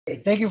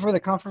Thank you for the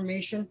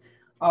confirmation.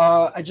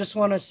 I just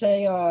want to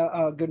say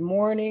good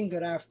morning,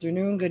 good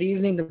afternoon, good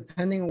evening,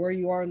 depending on where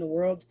you are in the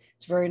world.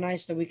 It's very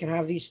nice that we can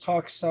have these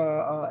talks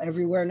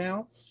everywhere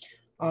now.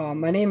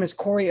 My name is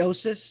Corey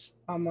Oses.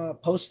 I'm a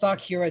postdoc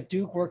here at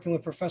Duke working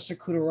with Professor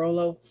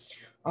Cutarolo.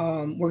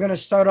 We're going to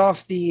start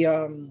off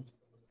the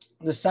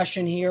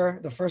session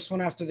here, the first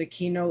one after the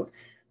keynote,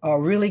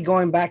 really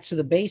going back to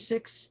the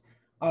basics.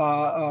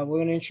 We're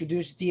going to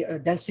introduce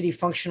density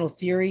functional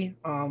theory,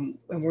 and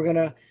we're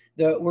going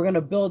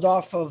to build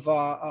off of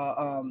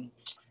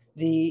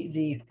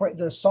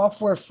the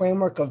software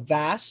framework of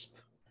VASP,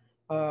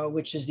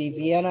 which is the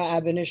Vienna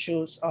ab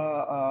initio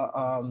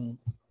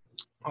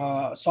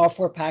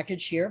software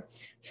package here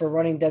for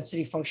running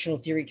density functional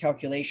theory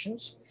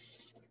calculations.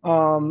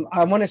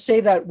 I want to say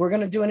that we're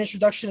going to do an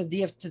introduction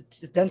to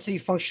density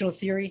functional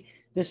theory.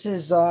 This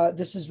is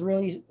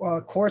really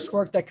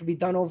coursework that could be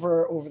done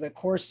over the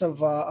course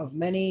of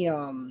many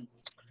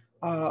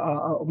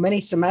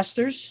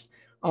semesters.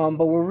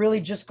 But we're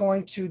really just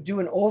going to do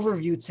an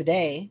overview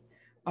today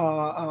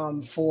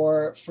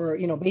for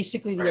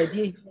basically the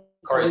idea.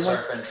 Corey, sorry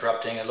for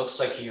interrupting. It looks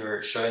like you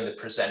were showing the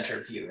presenter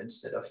view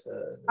instead of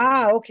the.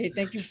 Okay.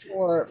 Thank you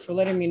for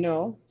letting me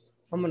know.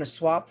 I'm going to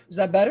swap. Is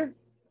that better?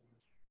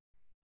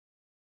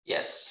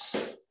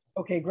 Yes.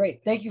 Okay,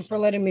 great. Thank you for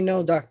letting me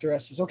know, Dr.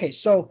 Esters. Okay,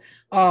 so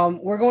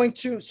we're going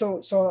to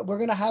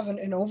have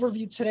an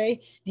overview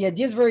today. The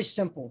idea is very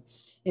simple.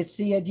 It's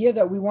the idea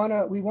that we want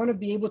to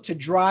be able to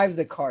drive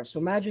the car. So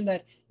imagine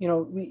that,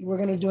 we're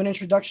going to do an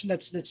introduction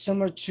that's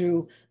similar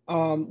to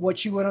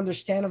what you would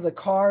understand of the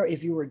car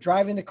if you were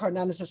driving the car,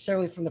 not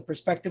necessarily from the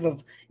perspective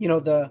of,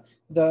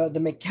 the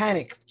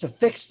mechanic to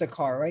fix the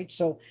car, right?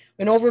 So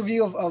an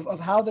overview of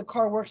how the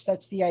car works,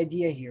 that's the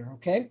idea here,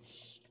 okay?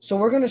 So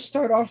we're going to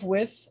start off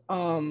with,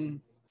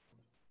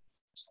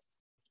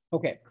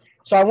 okay.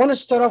 So I want to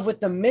start off with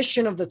the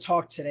mission of the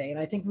talk today. And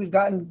I think we've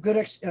gotten good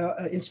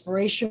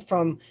inspiration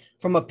from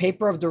a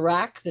paper of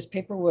Dirac. This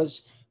paper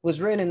was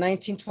written in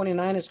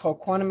 1929. It's called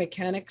Quantum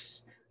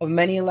Mechanics of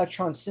Many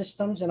Electron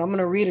Systems. And I'm going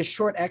to read a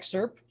short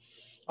excerpt,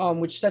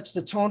 which sets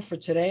the tone for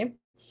today.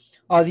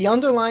 The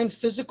underlying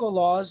physical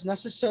laws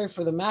necessary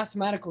for the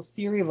mathematical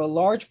theory of a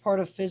large part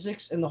of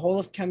physics and the whole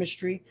of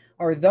chemistry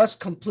are thus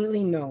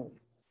completely known.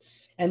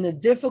 And the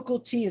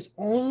difficulty is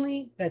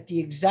only that the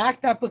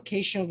exact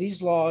application of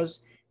these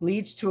laws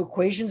leads to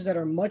equations that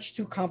are much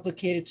too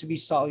complicated to be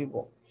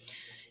soluble.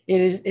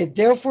 It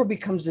therefore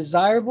becomes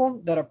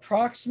desirable that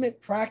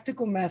approximate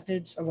practical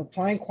methods of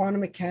applying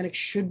quantum mechanics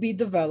should be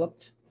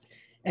developed,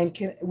 and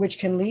which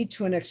can lead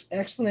to an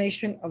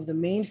explanation of the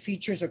main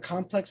features of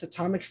complex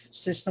atomic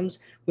systems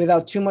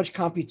without too much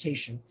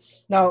computation.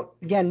 Now,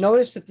 again,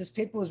 notice that this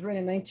paper was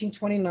written in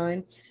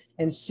 1929.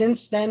 And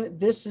since then,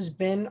 this has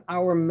been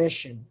our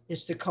mission,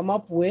 is to come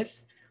up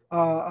with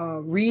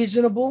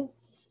reasonable,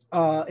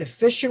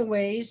 efficient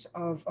ways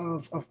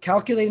of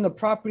calculating the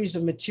properties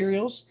of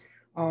materials.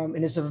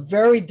 And it's a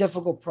very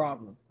difficult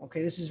problem.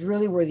 Okay, this is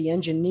really where the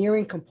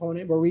engineering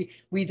component, where we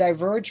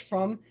diverge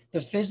from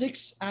the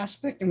physics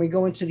aspect and we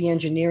go into the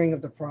engineering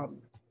of the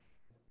problem.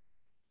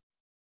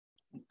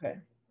 Okay,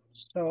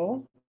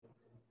 so,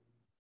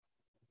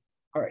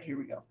 all right, here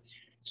we go.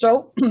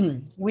 So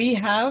we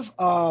have,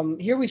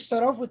 here we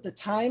start off with the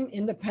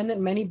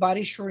time-independent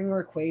many-body Schrodinger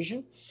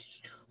equation.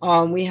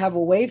 We have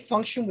a wave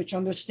function which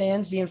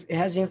understands, it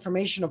has the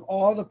information of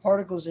all the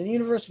particles in the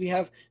universe. We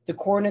have the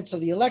coordinates of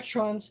the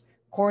electrons,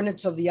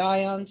 coordinates of the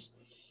ions,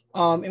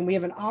 and we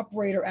have an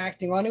operator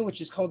acting on it, which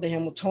is called the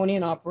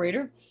Hamiltonian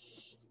operator.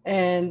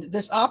 And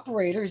this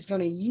operator is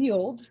going to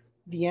yield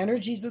the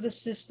energies of the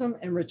system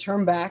and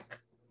return back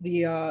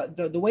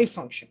the wave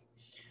function.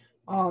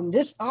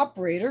 This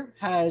operator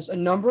has a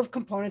number of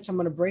components. I'm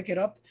going to break it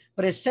up,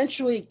 but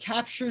essentially it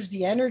captures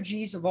the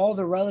energies of all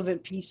the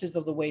relevant pieces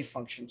of the wave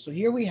function. So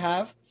here we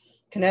have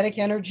kinetic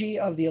energy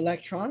of the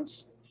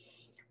electrons.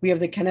 We have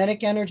the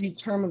kinetic energy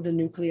term of the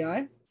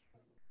nuclei.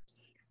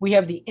 We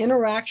have the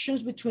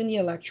interactions between the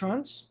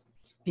electrons,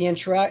 the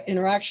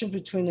interactions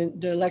between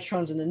the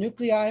electrons and the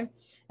nuclei,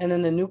 and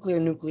then the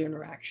nuclear-nuclear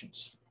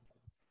interactions.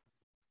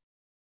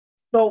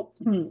 So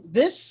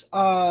this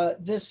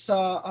problem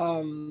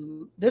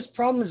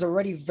is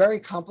already very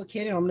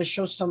complicated. I'm going to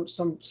show some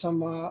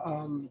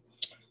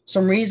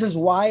reasons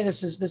why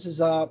this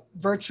is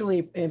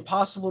virtually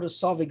impossible to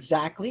solve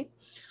exactly.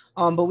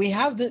 But we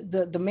have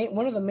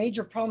one of the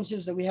major problems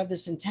is that we have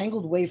this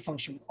entangled wave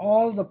function with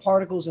all the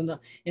particles in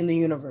the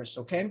universe.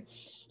 Okay,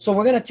 so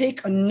we're going to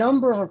take a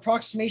number of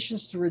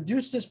approximations to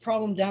reduce this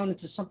problem down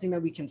into something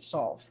that we can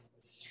solve.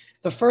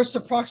 The first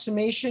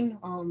approximation,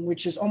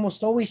 which is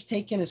almost always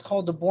taken, is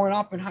called the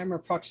Born-Oppenheimer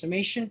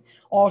approximation,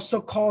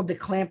 also called the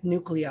clamp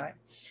nuclei.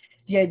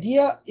 The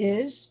idea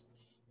is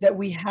that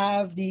we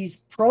have these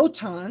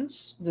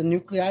protons, the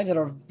nuclei, that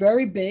are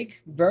very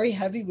big, very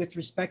heavy with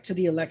respect to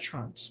the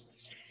electrons.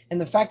 And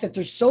the fact that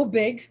they're so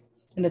big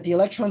and that the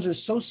electrons are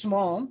so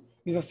small,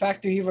 we have a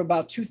factor here of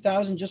about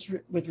 2,000 just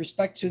with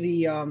respect to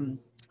the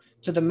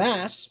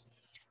mass.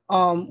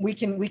 We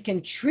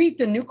can treat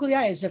the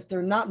nuclei as if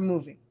they're not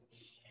moving.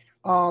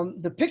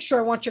 The picture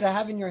I want you to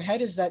have in your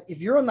head is that if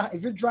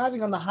you're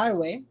driving on the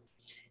highway,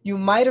 you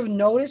might have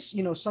noticed,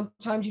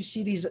 sometimes you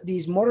see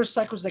these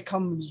motorcycles that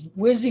come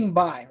whizzing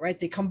by, right?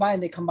 They come by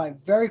and they come by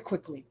very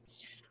quickly.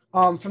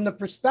 From the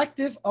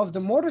perspective of the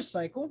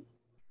motorcycle,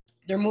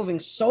 they're moving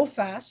so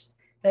fast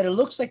that it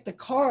looks like the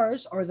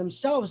cars are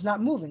themselves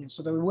not moving.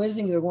 So they're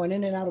whizzing, they're going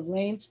in and out of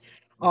lanes.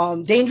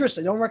 Dangerous,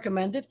 I don't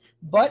recommend it.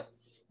 But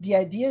the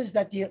idea is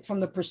that from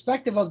the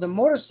perspective of the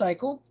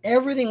motorcycle,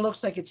 everything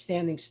looks like it's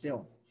standing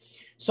still.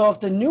 So if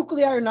the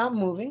nuclei are not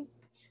moving,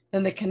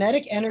 then the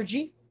kinetic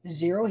energy,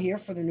 0 here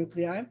for the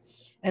nuclei,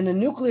 and the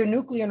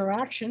nuclear-nuclear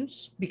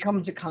interactions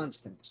becomes a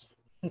constant.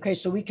 Okay,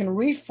 so we can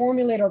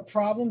reformulate our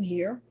problem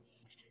here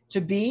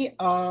to be,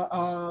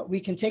 we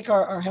can take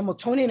our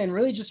Hamiltonian and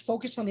really just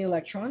focus on the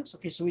electrons.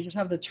 Okay, so we just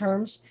have the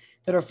terms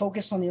that are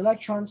focused on the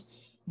electrons.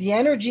 The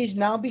energies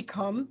now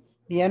become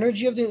the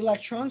energy of the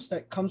electrons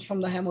that comes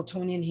from the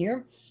Hamiltonian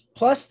here,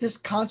 plus this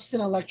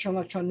constant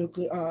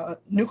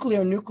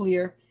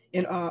nuclear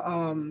in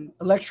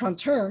electron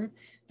term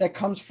that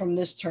comes from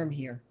this term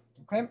here.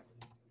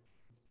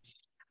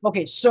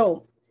 Okay,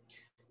 so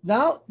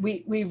now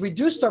we've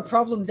reduced our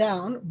problem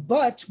down,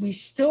 but we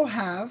still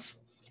have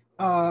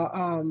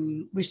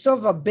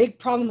a big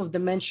problem of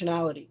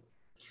dimensionality.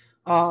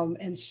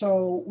 And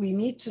so we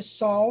need to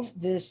solve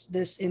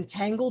this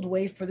entangled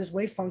wave for this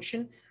wave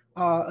function,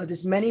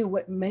 this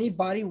many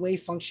body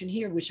wave function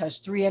here, which has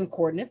 3 n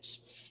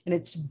coordinates, and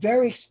it's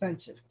very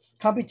expensive.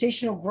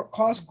 Computational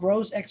cost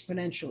grows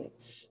exponentially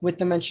with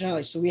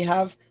dimensionality. So we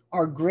have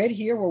our grid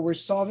here where we're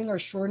solving our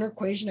Schrodinger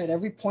equation at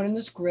every point in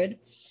this grid,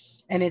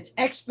 and it's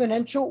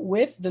exponential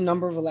with the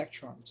number of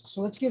electrons.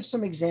 So let's give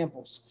some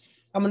examples.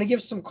 I'm going to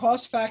give some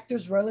cost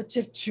factors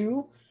relative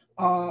to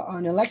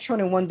an electron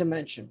in 1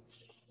 dimension.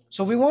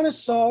 So we want to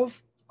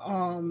solve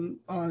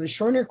the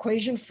Schrodinger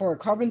equation for a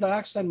carbon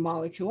dioxide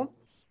molecule.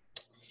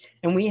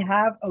 And we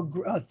have a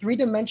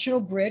 3-dimensional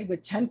grid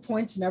with 10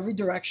 points in every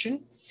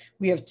direction.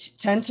 We have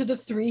 10 to the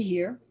 3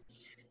 here.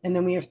 And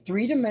then we have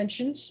 3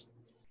 dimensions.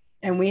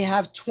 And we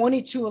have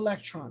 22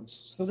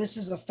 electrons. So this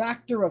is a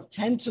factor of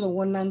 10 to the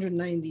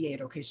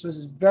 198. Okay, so this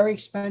is very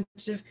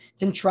expensive.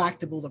 It's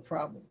intractable, the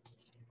problem.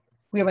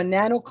 We have a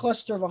nano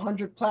cluster of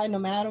 100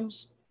 platinum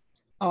atoms.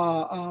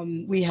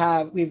 We've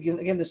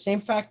again the same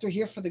factor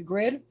here for the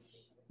grid.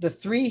 The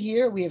 3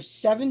 here, we have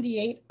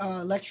 78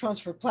 electrons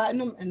for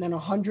platinum, and then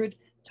 100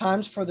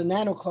 times for the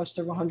nano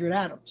cluster of 100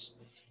 atoms.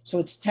 So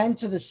it's 10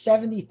 to the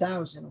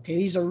 70,000. Okay,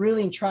 these are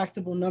really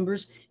intractable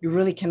numbers. It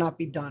really cannot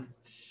be done.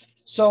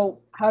 So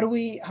how do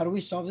we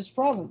solve this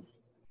problem?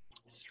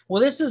 Well,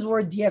 this is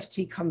where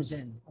DFT comes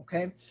in.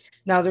 Okay,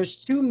 now there's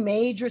 2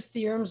 major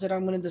theorems that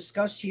I'm going to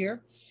discuss here.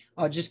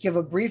 I'll just give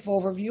a brief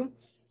overview,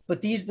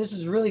 but this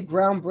is really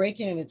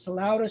groundbreaking, and it's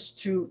allowed us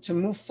to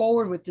move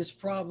forward with this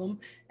problem,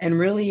 and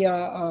really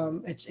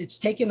it's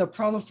taken the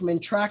problem from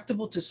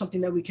intractable to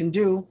something that we can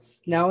do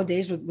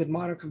nowadays with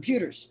modern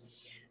computers.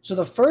 So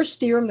the first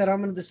theorem that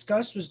I'm going to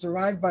discuss was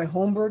derived by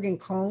Holmberg and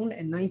Kohn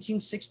in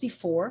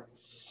 1964.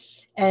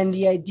 And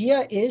the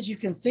idea is you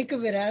can think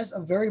of it as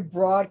a very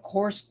broad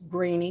coarse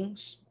graining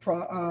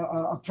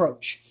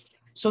approach.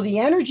 So the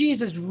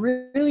energies is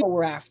really what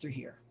we're after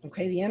here.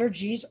 Okay, the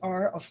energies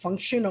are a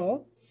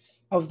functional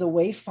of the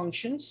wave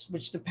functions,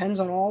 which depends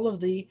on all of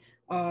the,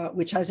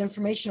 which has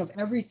information of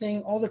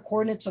everything, all the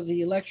coordinates of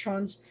the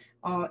electrons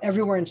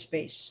everywhere in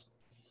space.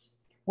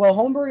 Well,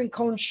 Holmberg and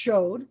Kohn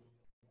showed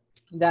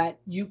that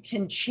you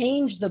can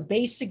change the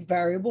basic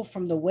variable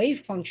from the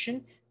wave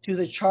function to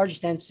the charge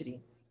density,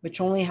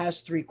 which only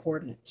has 3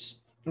 coordinates.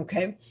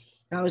 Okay.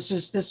 Now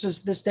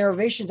this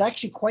derivation is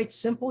actually quite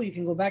simple. You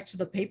can go back to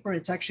the paper, and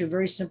it's actually a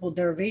very simple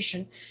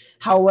derivation.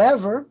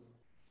 However,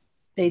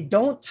 they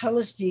don't tell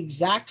us the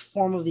exact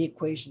form of the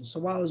equation. So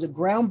while it's a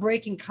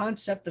groundbreaking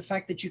concept, the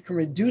fact that you can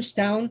reduce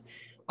down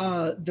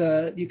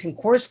you can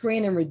coarse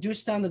grain and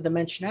reduce down the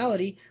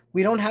dimensionality,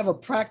 we don't have a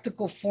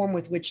practical form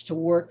with which to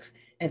work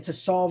and to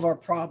solve our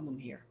problem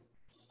here.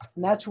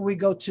 And that's where we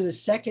go to the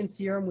second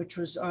theorem, which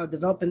was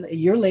developed a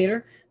year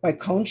later by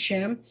Kohn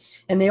Sham,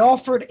 and they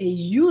offered a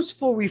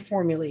useful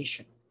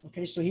reformulation.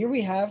 Okay, so here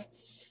we have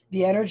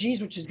the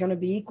energies, which is going to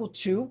be equal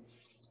to,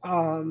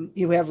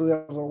 we have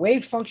a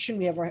wave function,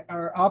 we have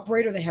our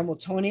operator, the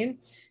Hamiltonian,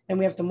 and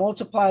we have to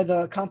multiply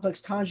the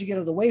complex conjugate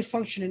of the wave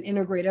function and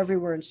integrate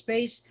everywhere in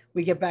space.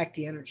 We get back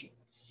the energy.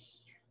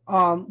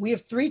 We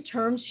have 3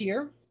 terms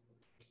here.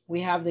 We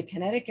have the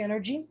kinetic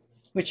energy,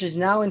 which is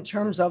now in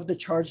terms of the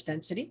charge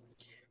density.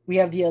 We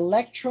have the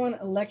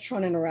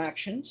electron-electron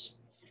interactions,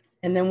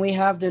 and then we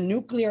have the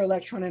nuclear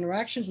electron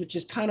interactions, which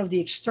is kind of the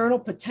external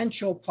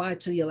potential applied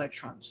to the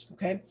electrons,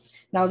 okay?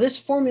 Now this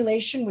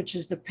formulation, which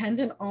is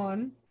dependent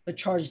on the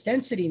charge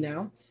density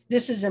now,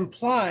 this is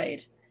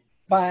implied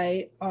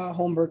by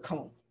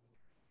Holmberg-Kohn,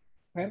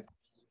 okay?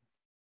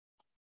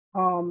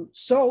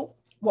 So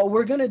what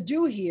we're gonna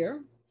do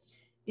here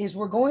is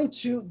we're going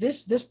to,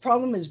 this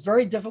problem is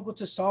very difficult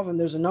to solve, and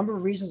there's a number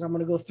of reasons. I'm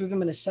going to go through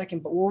them in a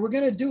second, but what we're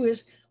going to do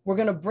is we're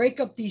going to break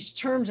up these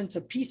terms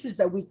into pieces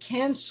that we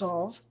can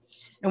solve,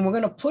 And we're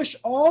going to push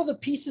all the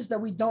pieces that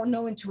we don't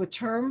know into a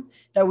term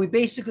that we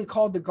basically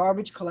call the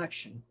garbage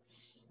collection.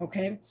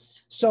 Okay.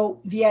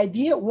 So the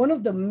idea, one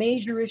of the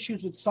major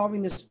issues with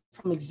solving this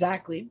problem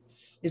exactly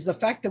is the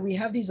fact that we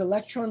have these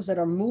electrons that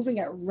are moving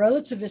at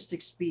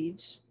relativistic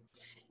speeds.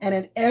 And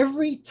at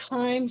every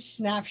time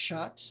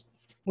snapshot,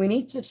 we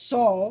need to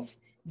solve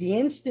the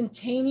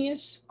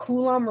instantaneous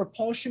Coulomb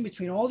repulsion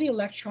between all the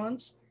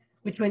electrons,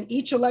 between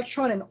each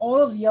electron and all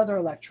of the other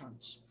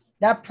electrons.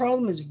 That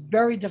problem is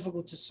very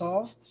difficult to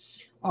solve.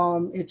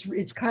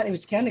 It's kind of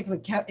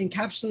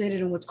encapsulated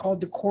in what's called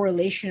the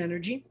correlation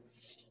energy.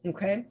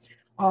 Okay.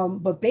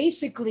 But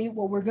basically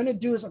what we're going to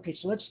do is, okay,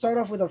 so let's start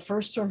off with our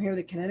first term here,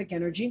 the kinetic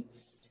energy.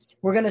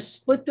 We're going to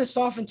split this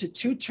off into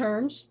two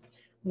terms.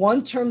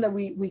 One term that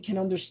we can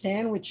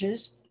understand, which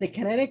is the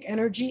kinetic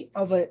energy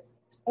of a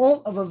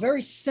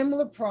very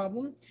similar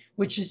problem,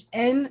 which is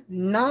n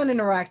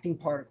non-interacting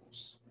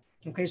particles.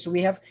 Okay, so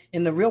we have,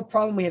 in the real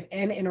problem, we have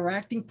n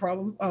interacting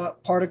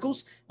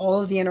particles.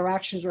 All of the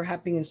interactions are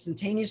happening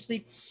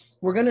instantaneously.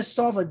 We're going to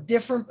solve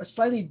a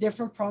slightly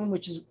different problem,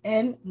 which is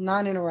n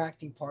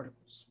non-interacting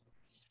particles.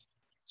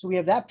 So we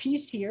have that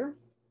piece here.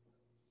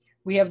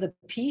 We have the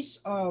piece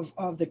of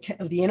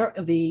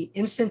the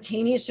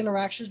instantaneous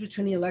interactions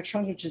between the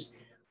electrons, which is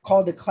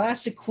called the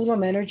classic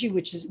Coulomb energy,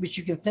 which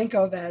you can think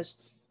of as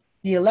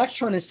the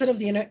electron, instead of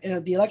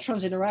the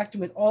electrons interacting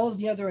with all of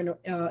the other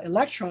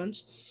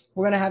electrons,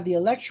 we're going to have the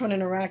electron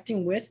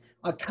interacting with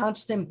a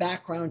constant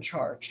background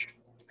charge.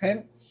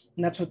 Okay,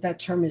 and that's what that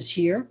term is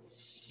here.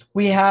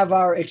 We have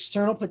our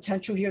external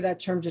potential here.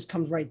 That term just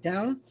comes right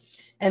down.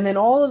 And then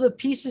all of the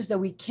pieces that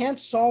we can't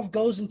solve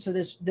goes into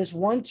this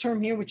one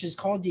term here, which is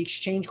called the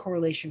exchange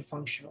correlation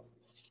functional.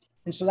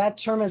 And so that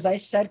term, as I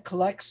said,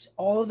 collects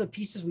all of the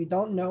pieces we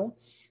don't know.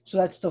 So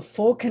that's the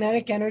full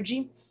kinetic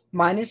energy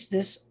minus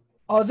this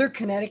other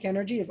kinetic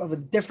energy of a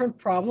different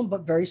problem,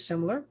 but very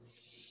similar.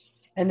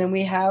 And then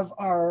we have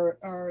our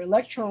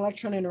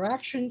electron-electron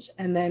interactions,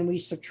 and then we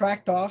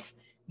subtract off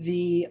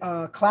the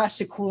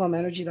classic Coulomb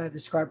energy that I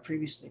described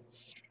previously.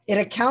 It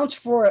accounts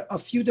for a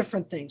few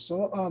different things.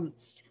 So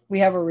we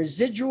have a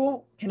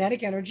residual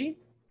kinetic energy.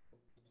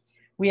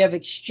 We have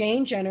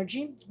exchange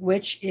energy,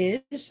 which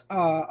is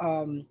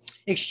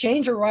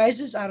exchange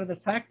arises out of the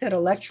fact that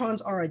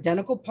electrons are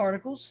identical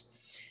particles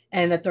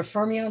and that the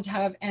fermions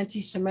have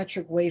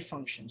antisymmetric wave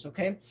functions,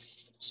 okay?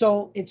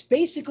 So it's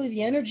basically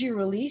the energy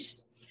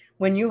released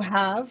when you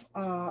have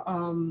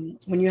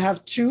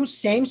two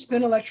same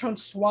spin electron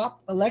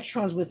swap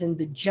electrons within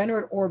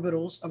degenerate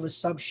orbitals of a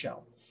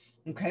subshell,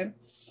 okay?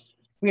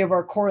 We have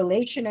our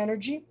correlation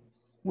energy,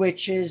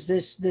 which is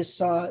this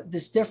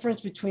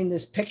difference between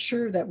this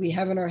picture that we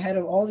have in our head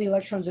of all the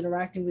electrons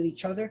interacting with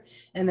each other,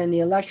 and then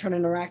the electron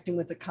interacting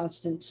with the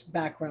constant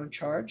background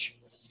charge.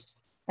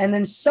 And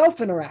then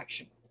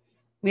self-interaction.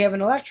 We have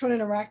an electron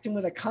interacting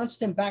with a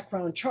constant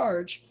background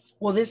charge.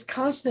 Well, this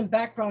constant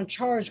background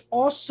charge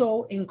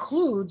also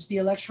includes the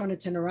electron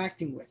it's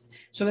interacting with.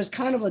 So there's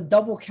kind of a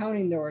double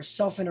counting there, or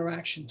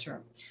self-interaction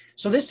term.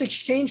 So this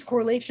exchange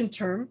correlation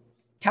term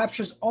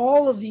captures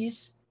all of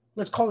these,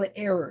 let's call it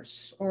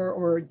errors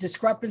or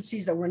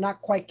discrepancies that we're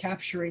not quite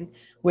capturing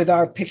with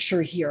our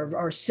picture here,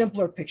 our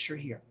simpler picture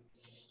here.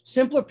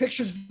 Simpler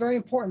picture is very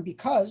important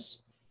because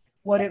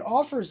what it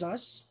offers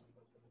us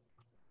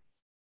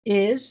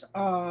is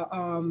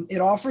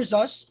it offers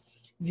us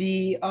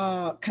the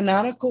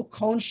canonical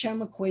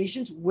Kohn-Sham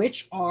equations,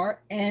 which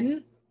are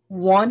N1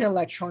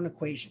 electron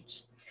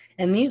equations.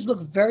 And these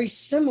look very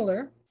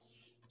similar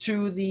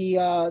to the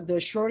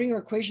Schrodinger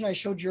equation I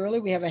showed you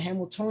earlier. We have a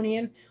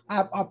Hamiltonian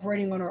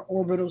operating on our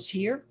orbitals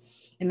here,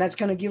 and that's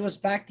going to give us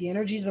back the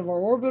energies of our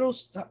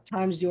orbitals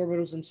times the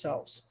orbitals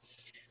themselves.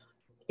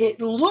 It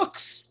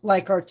looks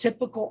like our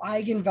typical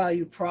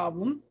eigenvalue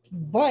problem,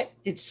 but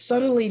it's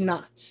subtly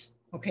not,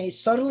 okay?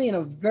 Subtly in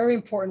a very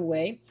important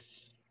way.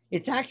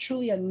 It's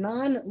actually a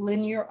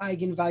non-linear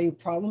eigenvalue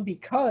problem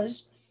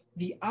because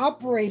the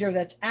operator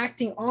that's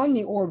acting on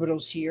the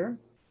orbitals here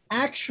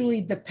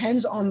actually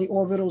depends on the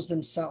orbitals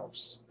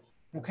themselves,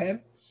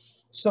 okay?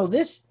 So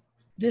this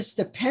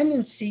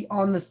dependency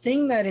on the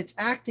thing that it's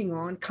acting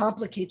on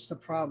complicates the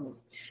problem.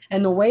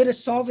 And the way to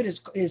solve it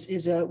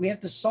is we have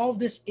to solve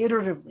this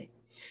iteratively.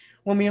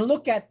 When we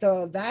look at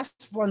the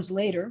VASP ones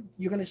later,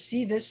 you're going to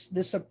see these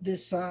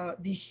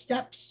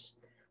steps,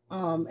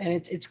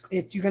 and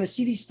you're going to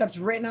see these steps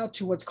written out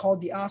to what's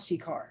called the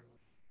Oses car,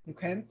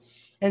 okay?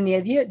 And the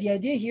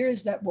idea here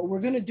is that what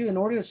we're going to do in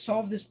order to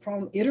solve this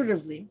problem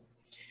iteratively,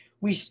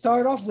 we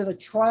start off with a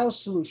trial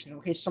solution,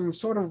 okay? Some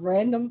sort of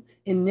random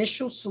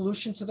initial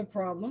solution to the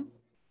problem,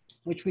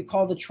 which we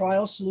call the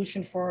trial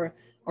solution for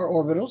our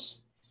orbitals.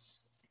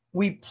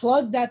 We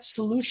plug that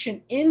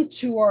solution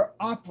into our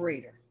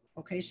operator,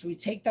 okay? So we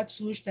take that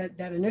solution,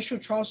 that initial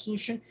trial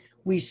solution,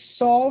 we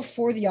solve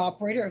for the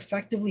operator,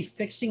 effectively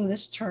fixing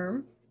this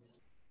term.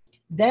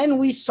 Then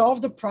we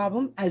solve the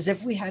problem as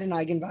if we had an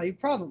eigenvalue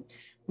problem.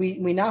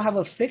 We now have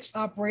a fixed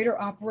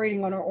operator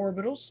operating on our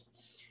orbitals,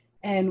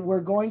 and we're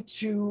going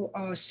to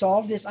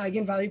solve this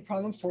eigenvalue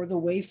problem for the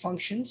wave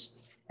functions.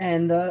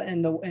 and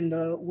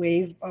the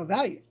wave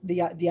value, the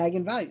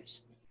eigenvalues,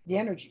 the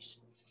energies.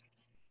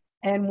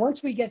 And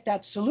once we get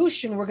that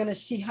solution, we're going to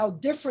see how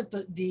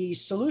different the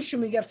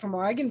solution we get from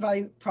our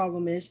eigenvalue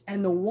problem is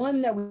and the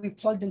one that we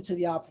plugged into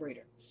the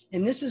operator.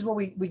 And this is where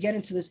we get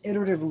into this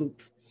iterative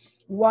loop.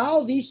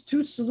 While these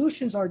two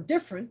solutions are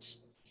different,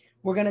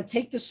 we're going to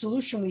take the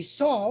solution we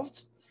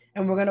solved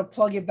and we're going to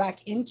plug it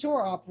back into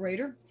our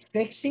operator,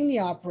 fixing the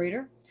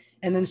operator,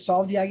 and then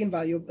solve the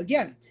eigenvalue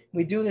again.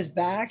 We do this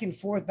back and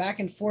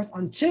forth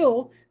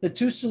until the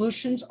two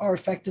solutions are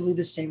effectively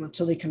the same,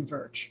 until they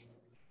converge.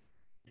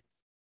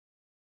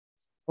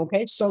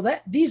 Okay, so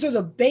these are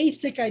the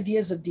basic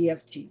ideas of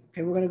DFT.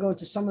 Okay, we're going to go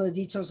into some of the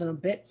details in a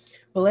bit,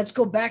 but let's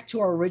go back to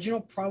our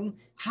original problem.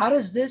 How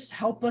does this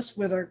help us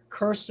with our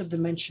curse of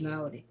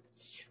dimensionality?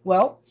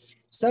 Well,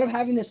 instead of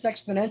having this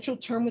exponential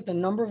term with the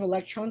number of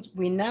electrons,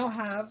 we now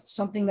have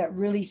something that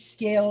really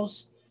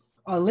scales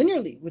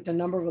linearly with the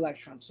number of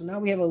electrons. So now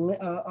we have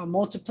a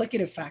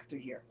multiplicative factor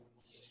here.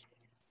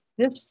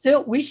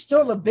 We still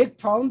have a big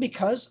problem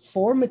because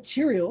for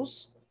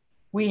materials,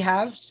 we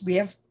have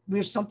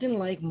something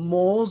like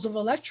moles of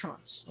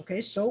electrons.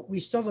 Okay, so we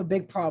still have a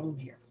big problem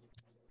here.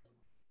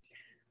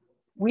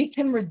 We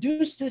can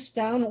reduce this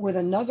down with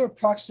another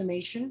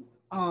approximation,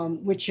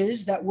 which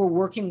is that we're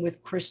working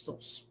with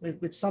crystals,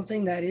 with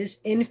something that is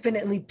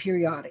infinitely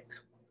periodic.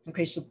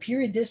 Okay, so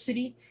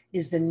periodicity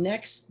is the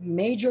next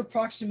major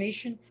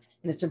approximation.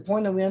 And it's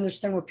important that we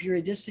understand what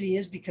periodicity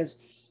is because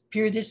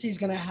periodicity is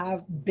going to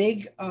have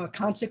big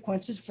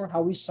consequences for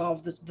how we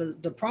solve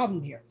the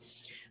problem here.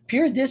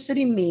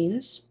 Periodicity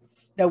means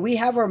that we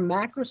have our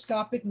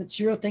macroscopic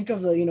material. Think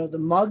of the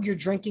mug you're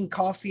drinking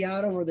coffee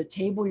out of, or the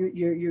table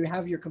you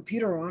have your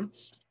computer on.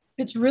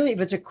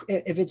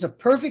 If it's a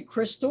perfect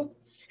crystal,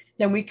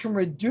 then we can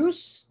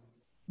reduce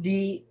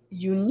the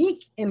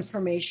unique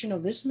information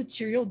of this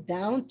material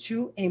down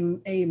to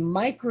a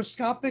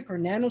microscopic or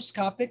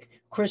nanoscopic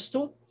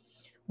crystal,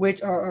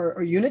 which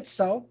or unit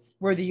cell,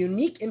 where the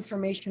unique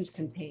information is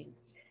contained.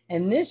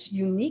 And this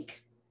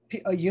unique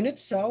unit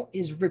cell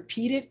is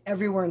repeated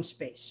everywhere in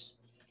space.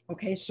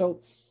 Okay,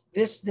 so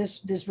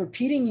this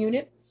repeating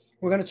unit,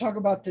 we're going to talk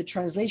about the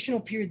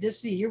translational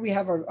periodicity. Here we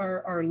have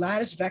our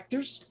lattice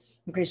vectors.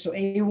 Okay, so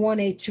A1,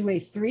 A2,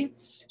 A3.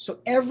 So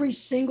every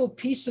single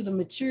piece of the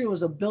material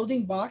is a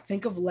building block.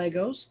 Think of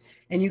Legos,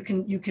 and you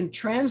can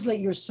translate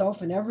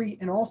yourself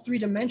in all three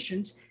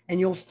dimensions, and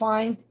you'll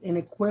find an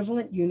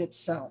equivalent unit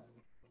cell.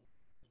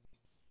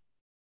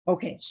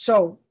 Okay,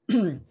 so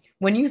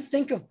when you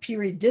think of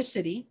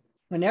periodicity,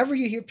 whenever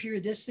you hear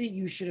periodicity,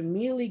 you should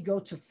immediately go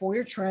to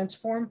Fourier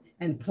transform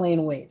and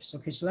plane waves.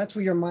 Okay, so that's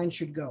where your mind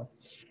should go.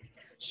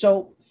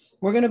 So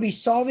we're going to be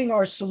solving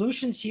our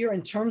solutions here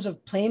in terms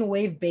of plane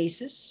wave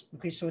basis.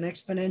 Okay, so an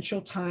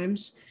exponential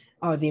times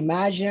the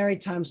imaginary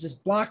times this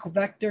block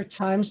vector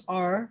times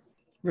our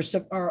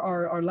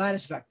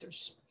lattice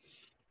vectors,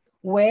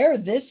 where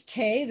this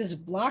K, this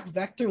block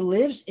vector,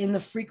 lives in the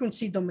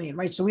frequency domain,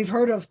 right? So we've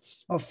heard of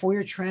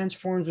Fourier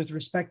transforms with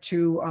respect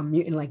to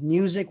in like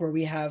music, where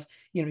we have,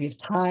 you have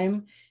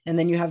time, and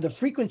then you have the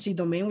frequency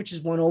domain, which is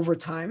 1 over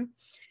time.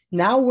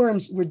 Now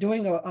we're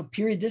doing a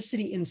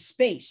periodicity in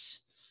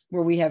space,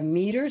 where we have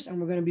meters, and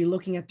we're going to be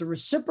looking at the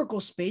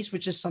reciprocal space,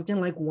 which is something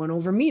like 1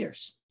 over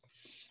meters.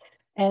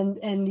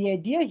 And the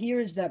idea here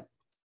is that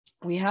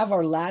we have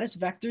our lattice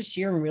vectors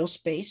here in real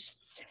space,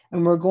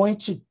 and we're going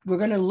to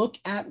look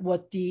at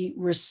what the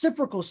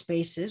reciprocal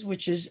space is,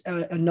 which is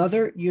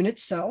another unit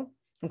cell.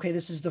 Okay,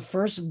 this is the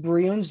first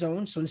Brillouin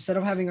zone. So instead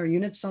of having our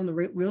unit cell in the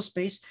real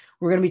space,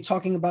 we're going to be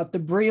talking about the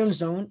Brillouin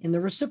zone in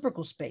the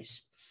reciprocal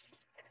space.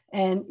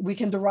 And we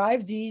can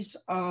derive these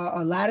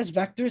lattice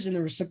vectors in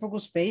the reciprocal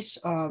space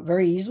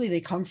very easily.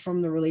 They come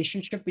from the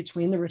relationship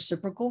between the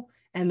reciprocal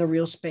and the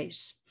real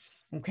space.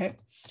 Okay,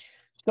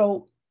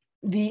 so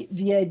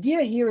the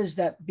idea here is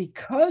that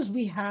because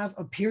we have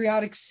a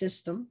periodic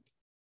system,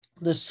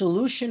 the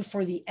solution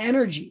for the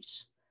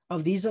energies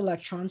of these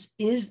electrons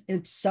is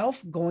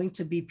itself going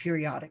to be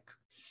periodic.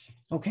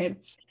 Okay,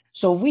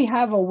 so we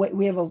have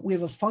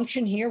a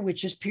function here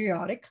which is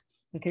periodic.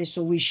 Okay,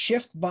 so we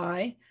shift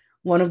by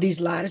one of these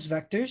lattice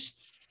vectors.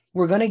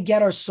 We're going to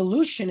get our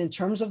solution in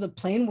terms of the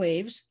plane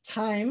waves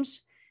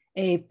times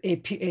a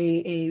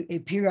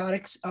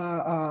periodic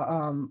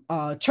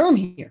term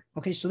here.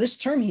 Okay, so this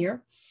term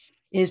here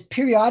is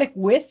periodic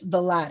with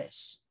the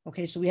lattice.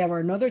 Okay, so we have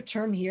another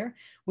term here,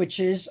 which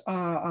is,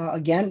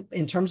 again,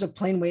 in terms of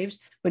plane waves.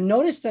 But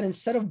notice that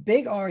instead of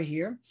big R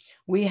here,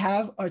 we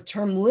have a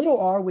term little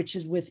r, which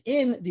is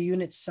within the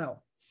unit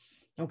cell.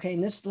 Okay,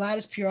 and this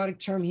lattice periodic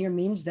term here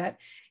means that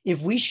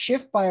if we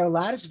shift by our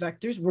lattice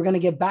vectors, we're going to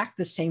get back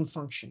the same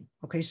function.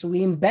 Okay, so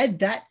we embed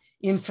that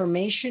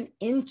information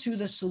into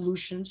the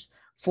solutions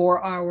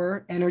for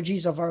our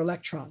energies of our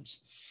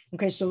electrons.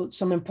 Okay, so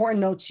some important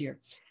notes here.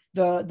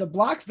 The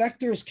block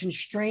vector is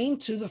constrained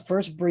to the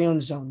first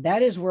Brillouin zone.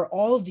 That is where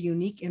all of the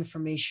unique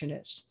information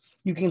is.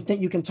 You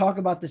can talk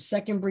about the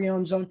second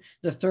Brillouin zone,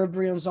 the third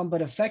Brillouin zone,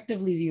 but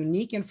effectively the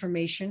unique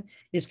information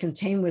is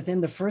contained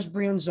within the first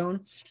Brillouin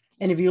zone.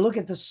 And if you look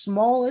at the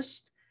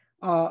smallest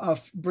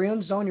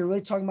Brillouin zone, you're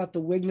really talking about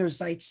the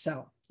Wigner-Zeitz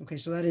cell. Okay,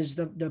 so that is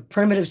the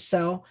primitive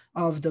cell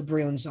of the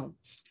Brillouin zone.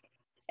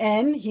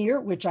 N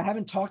here, which I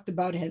haven't talked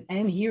about,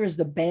 N here is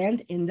the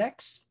band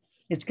index.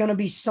 It's going to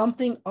be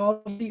something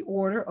of the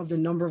order of the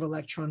number of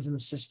electrons in the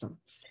system.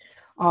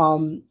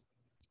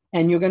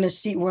 And you're going to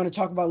see, we're going to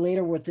talk about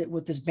later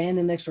what this band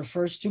index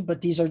refers to,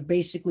 but these are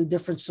basically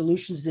different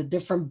solutions, the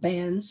different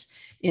bands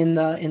in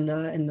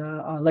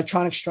the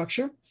electronic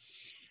structure.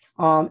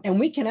 And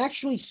we can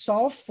actually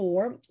solve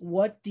for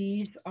what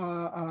these,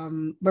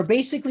 we're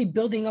basically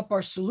building up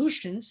our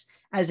solutions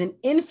as an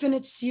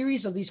infinite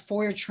series of these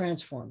Fourier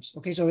transforms.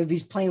 Okay, so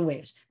these plane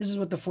waves, this is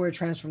what the Fourier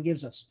transform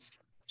gives us.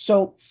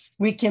 So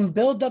we can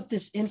build up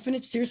this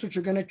infinite series, which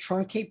are going to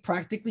truncate,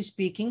 practically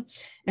speaking.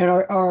 And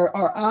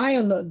our eye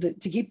on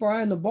to keep our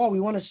eye on the ball, we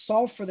want to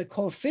solve for the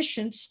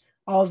coefficients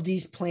of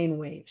these plane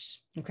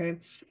waves. Okay,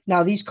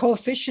 now these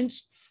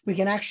coefficients, we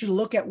can actually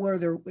look at where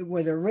they're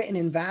written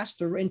in VASP.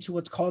 They're written to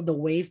what's called the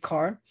wave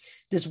car.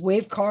 This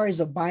wave car is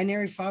a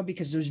binary file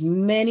because there's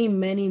many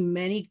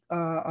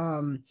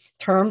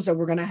terms that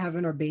we're going to have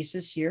in our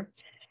basis here.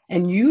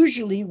 And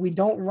usually we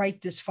don't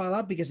write this file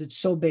out because it's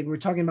so big. We're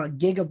talking about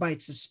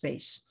gigabytes of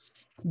space.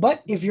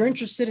 But if you're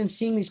interested in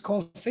seeing these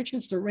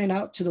coefficients, they're written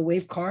out to the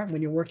wave car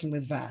when you're working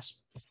with VASP.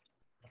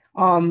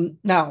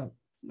 Now,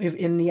 if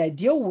in the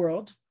ideal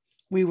world,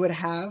 we would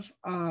have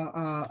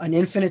an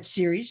infinite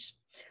series,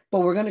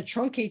 but we're going to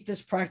truncate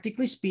this,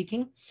 practically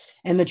speaking.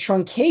 And the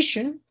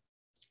truncation,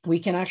 we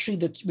can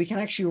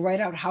actually write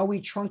out how we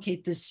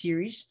truncate this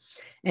series.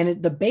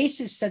 And the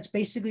basis set's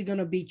basically going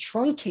to be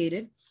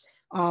truncated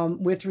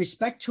with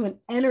respect to an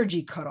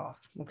energy cutoff,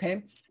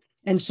 okay?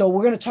 And so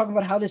we're going to talk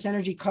about how this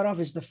energy cutoff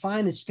is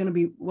defined. It's going to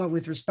be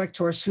with respect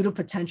to our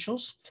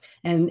pseudopotentials,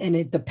 and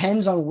it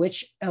depends on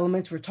which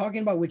elements we're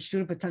talking about, which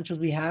pseudopotentials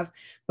we have.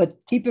 But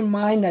keep in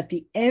mind that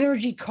the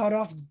energy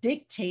cutoff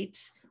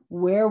dictates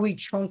where we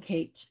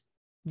truncate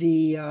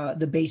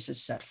the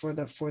basis set for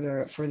the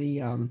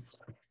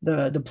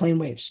plane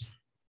waves.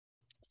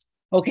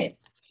 Okay,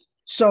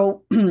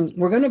 so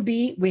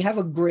we have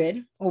a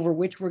grid over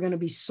which we're going to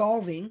be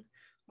solving.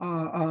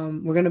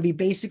 We're going to be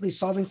basically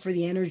solving for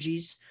the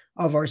energies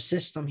of our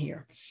system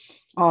here.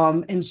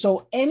 And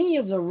so any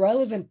of the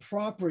relevant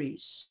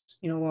properties,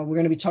 we're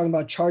going to be talking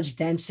about charge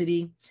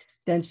density,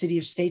 density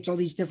of states, all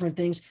these different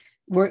things.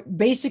 We're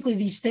basically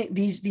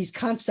these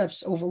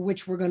concepts over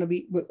which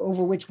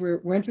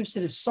we're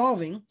interested in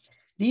solving.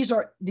 These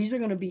are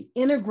going to be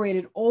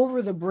integrated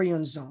over the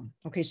Brillouin zone.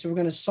 Okay, so we're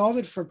going to solve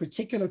it for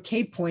particular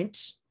K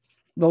points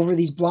over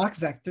these block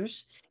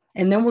vectors.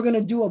 And then we're going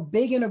to do a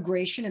big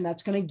integration, and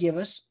that's going to give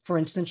us, for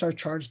instance, our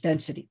charge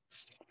density.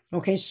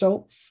 Okay,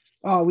 so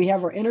we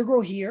have our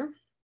integral here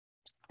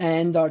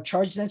and our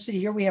charge density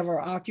here. We have our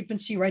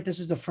occupancy, right? This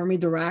is the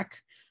Fermi-Dirac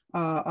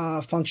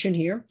function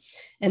here.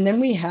 And then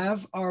we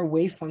have our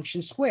wave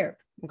function squared,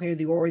 okay,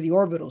 the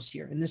orbitals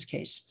here in this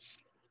case.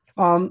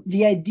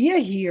 The idea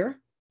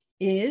here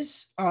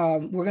is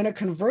we're going to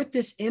convert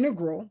this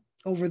integral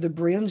over the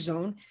Brillouin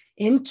zone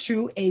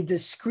into a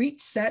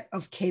discrete set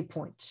of K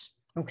points.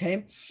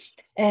 Okay,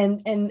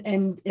 and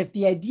if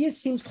the idea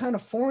seems kind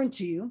of foreign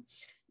to you,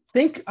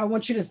 I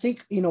want you to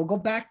think, go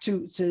back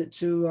to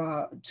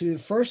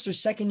first or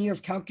second year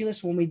of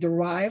calculus when we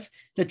derive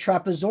the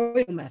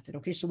trapezoidal method.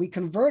 Okay, so we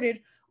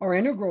converted our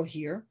integral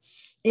here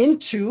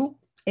into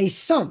a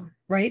sum,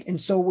 right? And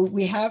so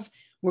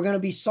we're going to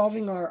be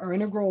solving our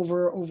integral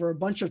over a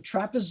bunch of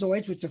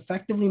trapezoids, which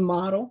effectively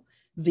model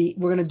we're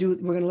going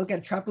to look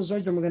at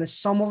trapezoids, and we're going to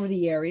sum over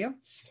the area.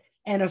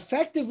 And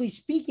effectively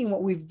speaking,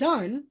 what we've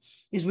done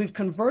is we've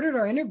converted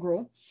our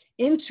integral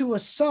into a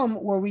sum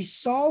where we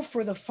solve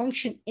for the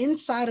function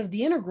inside of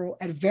the integral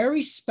at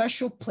very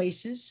special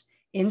places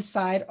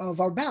inside of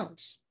our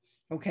bounds,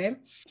 okay?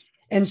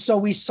 And so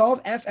we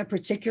solve f at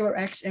particular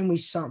x and we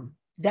sum.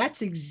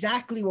 That's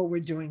exactly what we're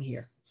doing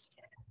here.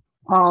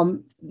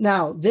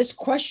 Now, this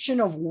question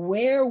of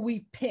where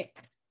we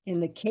pick in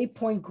the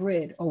K-point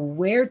grid or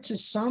where to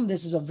sum,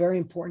 this is a very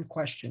important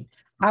question.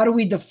 How do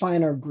we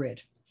define our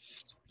grid?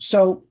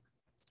 So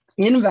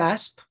in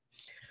VASP,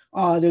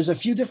 there's a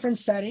few different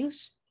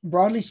settings.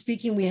 Broadly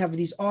speaking, we have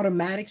these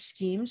automatic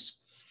schemes.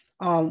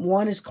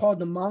 One is called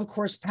the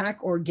Moncourse pack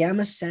or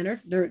gamma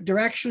centered. They're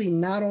actually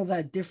not all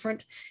that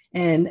different.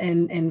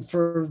 And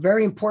for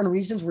very important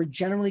reasons, we're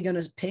generally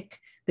going to pick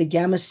the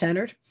gamma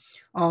centered.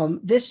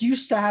 This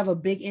used to have a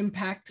big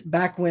impact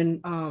back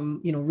when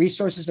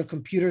resources of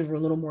computers were a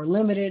little more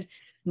limited.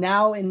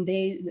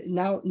 Nowadays,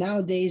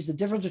 the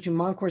difference between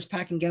Moncourse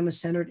pack and gamma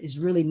centered is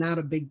really not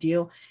a big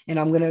deal. And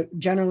I'm going to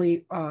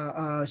generally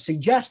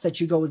suggest that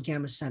you go with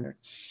gamma centered.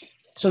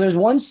 So there's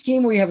one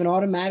scheme where you have an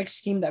automatic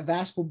scheme that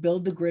VASP will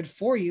build the grid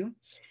for you.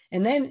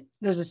 And then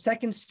there's a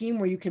second scheme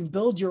where you can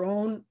build your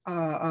own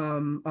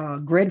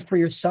grid for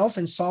yourself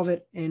and solve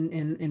it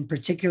in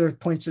particular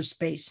points of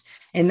space.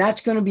 And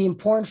that's going to be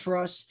important for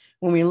us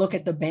when we look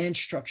at the band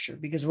structure,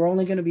 because we're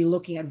only going to be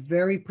looking at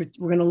we're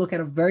going to look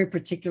at a very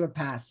particular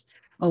path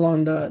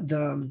along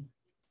the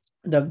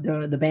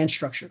band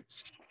structure.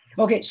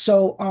 Okay,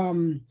 so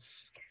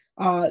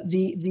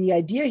The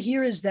idea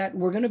here is that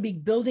we're going to be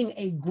building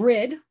a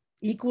grid,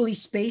 equally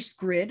spaced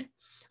grid,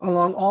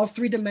 along all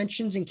 3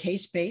 dimensions in K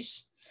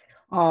space.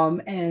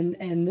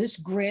 And this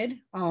grid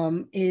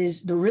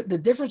is the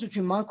difference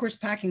between Moncourse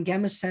pack and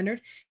gamma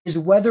centered is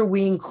whether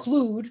we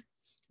include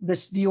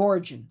the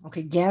origin.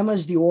 Okay, gamma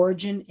is the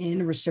origin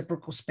in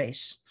reciprocal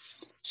space.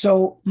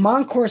 So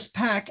Moncourse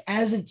pack,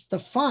 as it's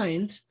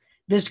defined,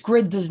 this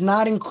grid does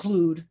not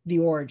include the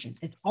origin.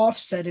 It's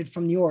offsetted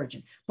from the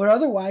origin. But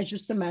otherwise,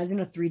 just imagine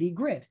a 3D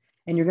grid.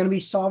 And you're going to be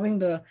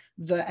solving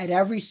at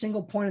every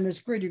single point in this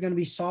grid, you're going to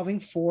be solving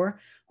for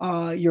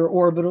your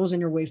orbitals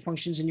and your wave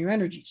functions and your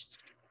energies.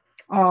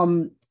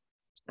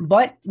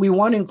 But we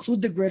want to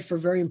include the grid for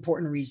very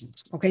important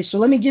reasons. Okay, so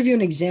let me give you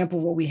an example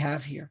of what we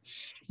have here.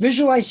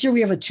 Visualize here,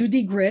 we have a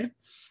 2D grid.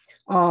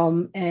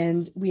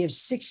 And we have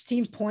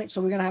 16 points.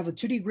 So we're going to have a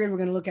 2D grid. We're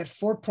going to look at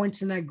 4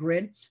 points in that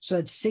grid. So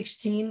that's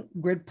 16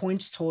 grid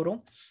points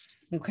total.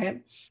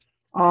 Okay.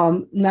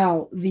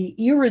 Now the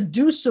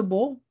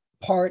irreducible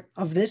part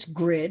of this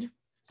grid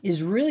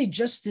is really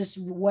just this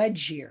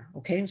wedge here.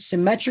 Okay.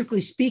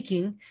 Symmetrically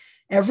speaking,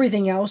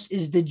 everything else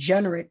is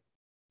degenerate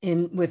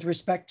with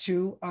respect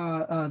to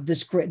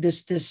this grid,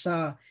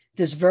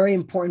 this very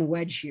important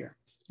wedge here.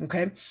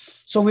 Okay,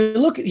 so we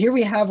look here,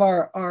 we have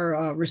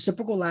our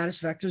reciprocal lattice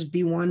vectors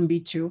B1 and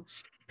B2.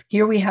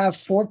 Here we have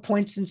 4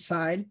 points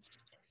inside.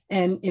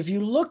 And if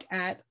you look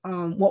at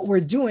what we're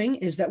doing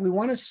is that we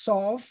want to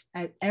solve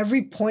at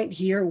every point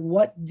here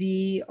what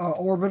the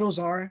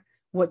orbitals are,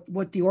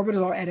 what the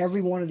orbitals are at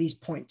every one of these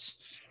points.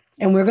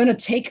 And we're going to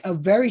take a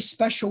very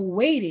special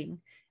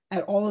weighting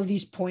at all of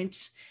these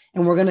points,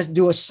 and we're going to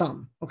do a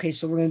sum. Okay,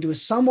 so we're going to do a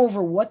sum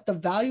over what the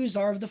values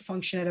are of the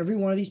function at every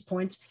one of these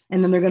points,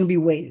 and then they're going to be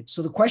weighted.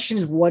 So the question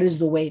is, what is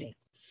the weighting?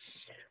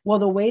 Well,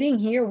 the weighting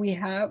here we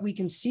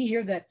can see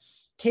here that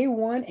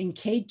K1 and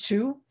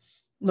K2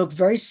 look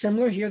very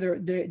similar here.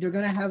 They're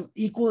going to have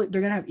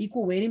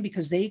equal weighting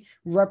because they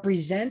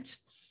represent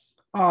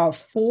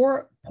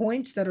 4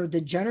 points that are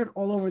degenerate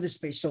all over the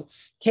space. So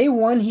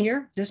K1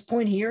 here, this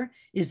point here,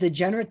 is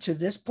degenerate to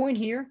this point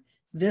here,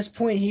 this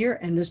point here,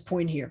 and this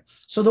point here.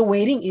 So the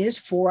weighting is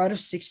 4 out of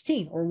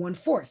 16 or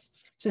 1/4.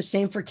 It's the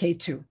same for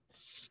K2.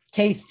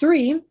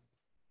 K3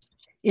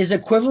 is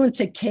equivalent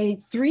to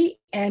K3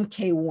 and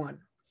K1.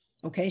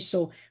 Okay,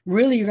 so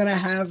really you're going to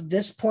have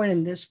this point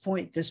and this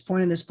point, this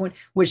point and this point,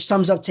 which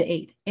sums up to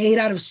 8. 8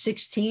 out of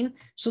 16,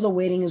 so the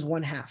weighting is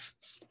 1/2.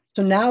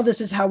 So now this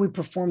is how we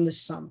perform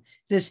this sum.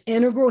 This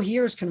integral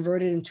here is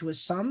converted into a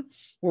sum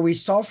where we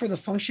solve for the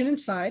function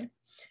inside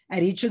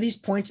at each of these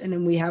points, and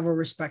then we have a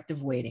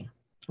respective weighting.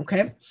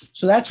 Okay,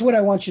 so that's what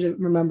I want you to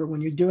remember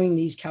when you're doing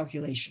these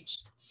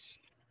calculations.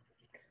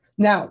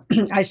 Now,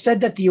 I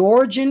said that the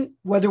origin,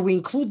 whether we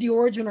include the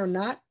origin or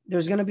not,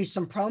 there's going to be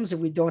some problems if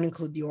we don't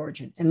include the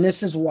origin, and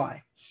this is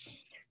why.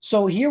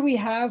 So here we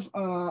have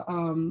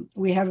a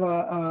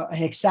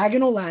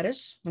hexagonal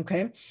lattice,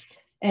 okay,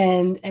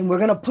 and we're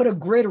going to put a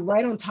grid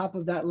right on top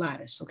of that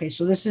lattice. Okay,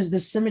 so this is the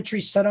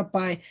symmetry set up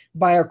by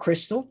our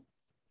crystal,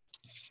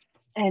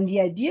 and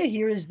the idea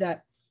here is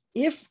that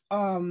if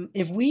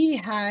we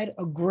had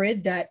a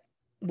grid that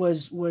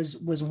was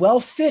well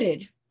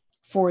fitted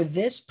for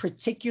this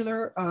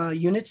particular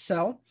unit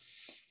cell,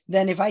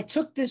 then if I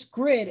took this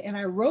grid and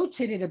I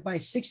rotated it by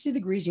 60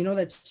 degrees, you know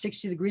that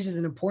 60 degrees is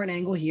an important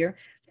angle here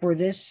for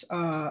this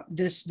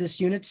this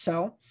unit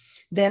cell,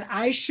 then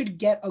I should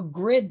get a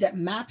grid that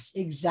maps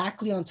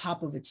exactly on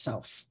top of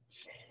itself.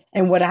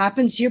 And what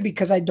happens here,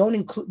 because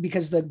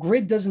the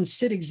grid doesn't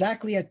sit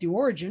exactly at the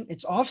origin,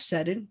 it's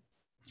offsetted.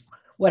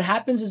 What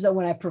happens is that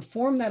when I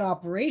perform that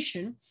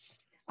operation,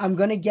 I'm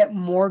going to get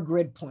more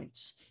grid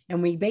points.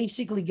 And we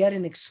basically get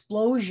an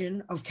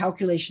explosion of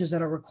calculations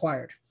that are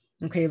required,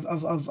 okay,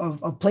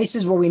 of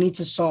places where we need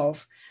to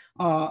solve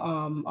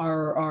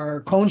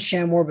our cone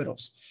sham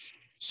orbitals.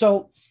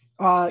 So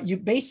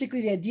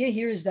the idea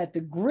here is that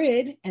the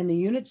grid and the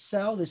unit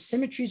cell, the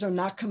symmetries are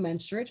not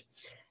commensurate.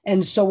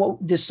 And so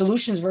the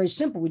solution is very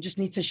simple. We just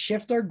need to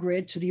shift our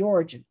grid to the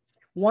origin.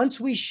 Once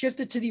we shift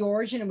it to the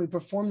origin and we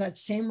perform that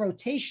same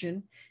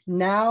rotation,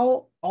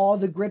 now all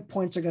the grid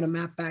points are going to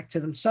map back to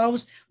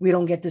themselves. We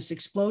don't get this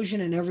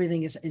explosion and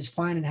everything is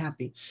fine and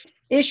happy.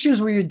 Issues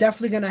where you're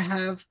definitely going to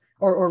have,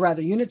 or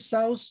rather unit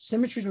cells,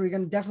 symmetries where you're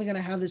definitely going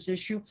to have this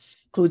issue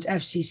includes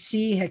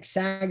FCC,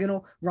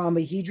 hexagonal,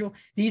 rhombohedral.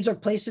 These are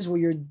places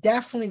where you're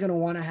definitely going to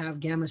want to have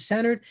gamma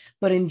centered,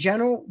 but in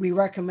general, we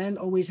recommend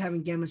always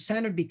having gamma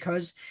centered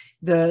because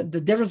the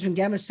difference between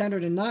gamma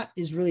centered and not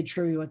is really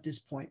trivial at this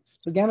point.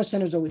 So gamma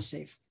center is always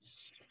safe.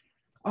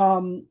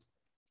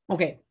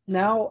 Okay,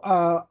 now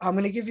I'm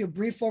going to give you a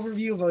brief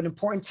overview of an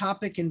important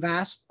topic in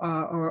VASP,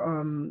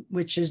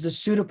 which is the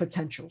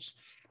pseudopotentials.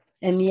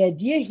 And the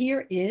idea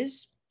here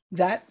is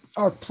that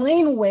our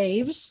plane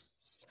waves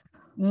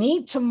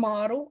need to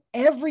model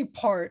every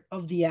part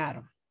of the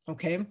atom,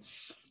 okay?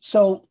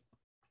 So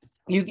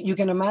you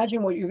can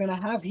imagine what you're going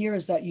to have here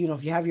is that, you know,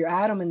 if you have your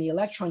atom and the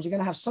electrons, you're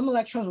going to have some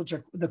electrons, which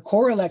are the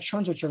core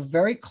electrons, which are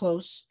very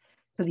close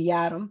to the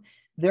atom.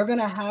 they're going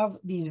to have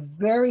these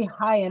very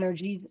high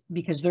energies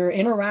because they're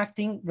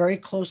interacting very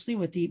closely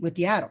with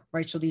the atom,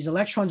 right? So these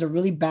electrons are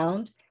really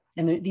bound,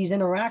 and these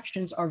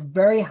interactions are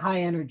very high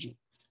energy,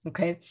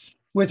 okay?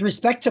 With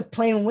respect to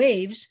plane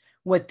waves,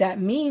 what that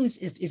means,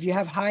 if you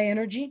have high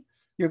energy,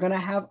 you're going to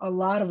have a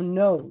lot of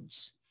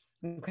nodes,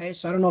 okay?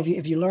 So I don't know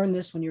if you learned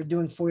this when you're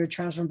doing Fourier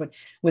transform, but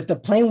with the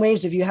plane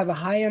waves, if you have a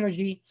high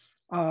energy,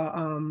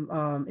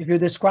 if you're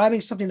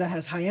describing something that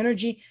has high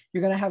energy,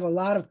 you're going to have a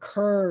lot of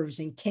curves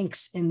and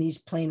kinks in these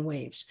plane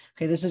waves.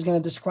 Okay, this is going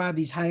to describe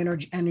these high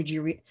energy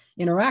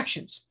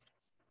interactions.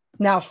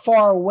 Now,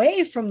 far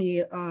away from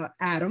the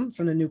atom,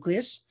 from the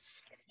nucleus,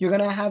 you're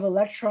going to have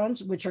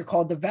electrons, which are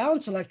called the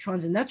valence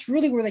electrons, and that's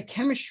really where the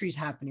chemistry is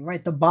happening,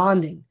 right? The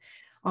bonding.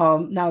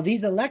 Now,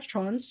 these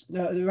electrons,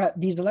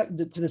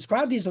 to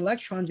describe these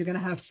electrons, you're going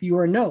to have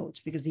fewer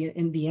nodes because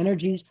the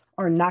energies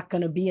are not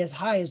going to be as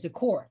high as the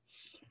core.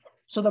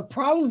 So the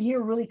problem here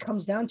really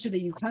comes down to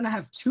that you kind of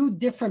have two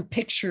different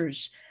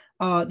pictures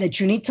that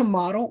you need to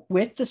model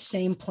with the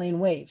same plane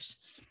waves.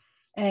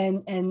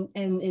 And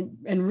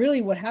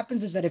really what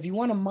happens is that if you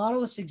want to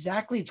model this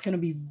exactly, it's going to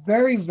be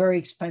very, very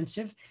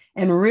expensive.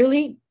 And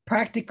really,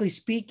 practically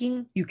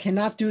speaking, you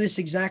cannot do this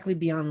exactly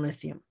beyond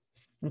lithium.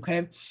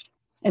 Okay.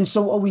 And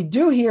so what we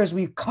do here is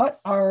we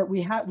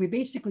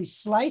basically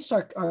slice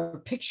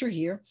our picture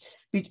here.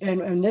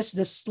 And this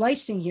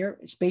slicing here,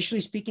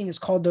 spatially speaking, is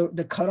called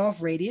the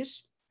cutoff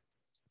radius.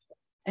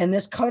 And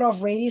this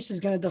cutoff radius is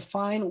going to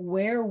define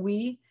where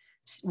we're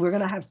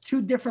going to have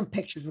two different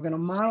pictures. We're going to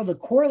model the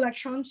core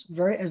electrons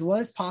as well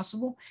as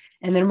possible.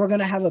 And then we're going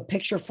to have a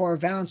picture for our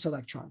valence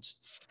electrons.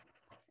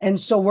 And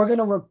so we're going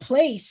to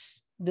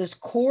replace this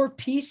core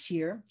piece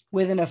here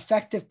with an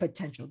effective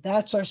potential.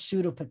 That's our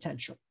pseudo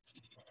potential.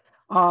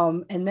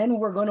 And then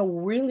we're going to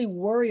really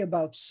worry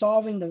about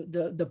solving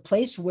the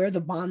place where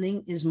the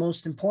bonding is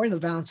most important, the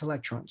valence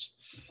electrons.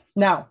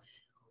 Now,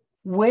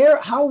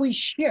 how we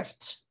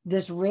shift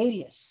this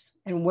radius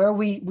and where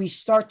we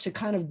start to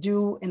kind of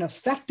do an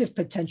effective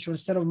potential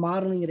instead of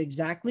modeling it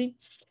exactly,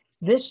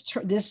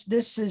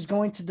 this is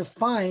going to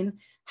define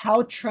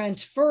how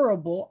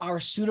transferable our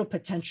pseudo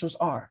potentials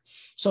are.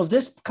 So if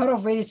this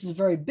cutoff radius is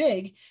very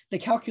big, the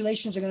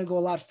calculations are going to go a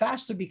lot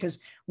faster because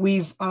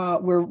we're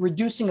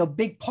reducing a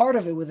big part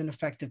of it with an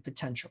effective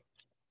potential.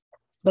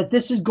 But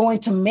this is going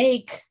to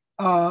make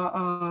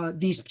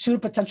these pseudo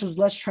potentials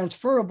less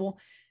transferable.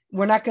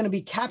 We're not going to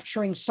be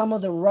capturing some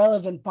of the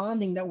relevant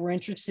bonding that we're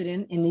interested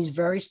in these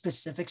very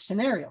specific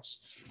scenarios.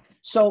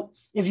 So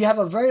if you have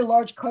a very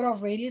large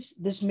cutoff radius,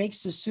 this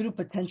makes the pseudo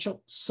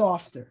potential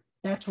softer.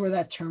 That's where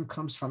that term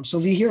comes from. So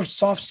if you hear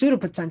soft pseudo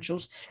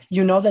potentials,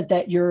 you know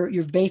that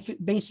you've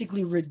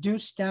basically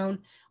reduced down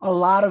a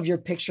lot of your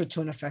picture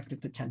to an effective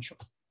potential.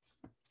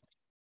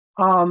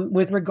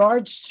 With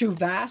regards to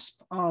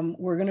VASP,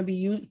 we're going to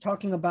be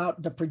talking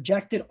about the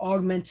projected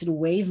augmented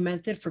wave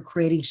method for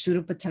creating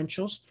pseudo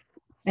potentials.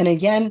 And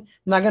again, I'm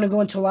not going to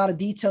go into a lot of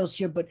details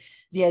here, but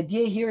the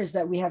idea here is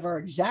that we have our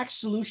exact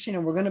solution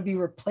and we're going to be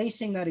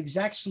replacing that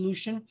exact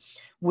solution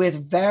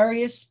with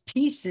various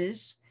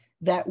pieces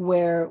that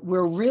we're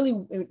really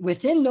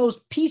within those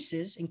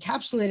pieces,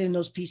 encapsulated in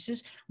those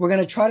pieces, we're going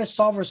to try to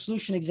solve our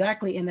solution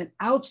exactly. And then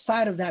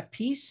outside of that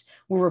piece,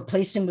 we're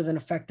replacing with an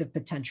effective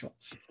potential.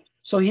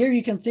 So here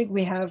you can think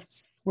we have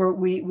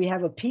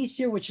a piece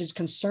here, which is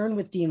concerned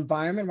with the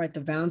environment, right?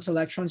 The valence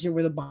electrons here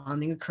where the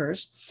bonding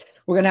occurs.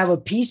 We're going to have a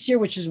piece here,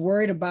 which is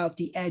worried about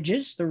the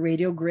edges, the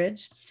radial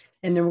grids.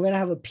 And then we're going to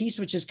have a piece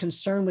which is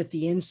concerned with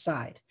the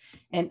inside.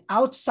 And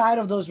outside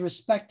of those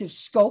respective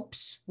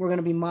scopes, we're going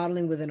to be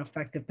modeling with an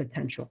effective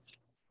potential.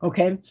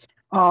 Okay.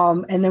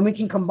 And then we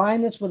can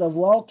combine this with a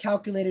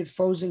well-calculated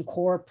frozen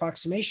core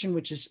approximation,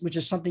 which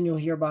is something you'll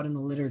hear about in the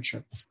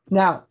literature.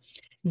 Now,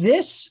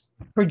 this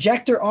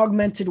projector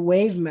augmented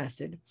wave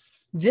method,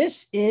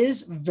 this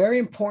is very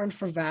important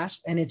for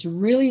VASP, and it's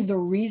really the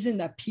reason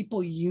that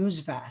people use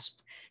VASP.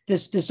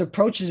 This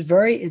approach is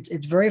very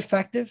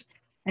effective.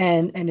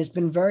 And it's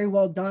been very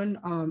well done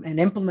and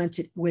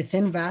implemented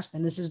within VASP.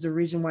 And this is the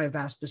reason why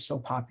VASP is so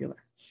popular.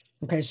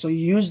 Okay, so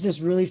you use this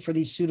really for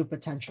these pseudo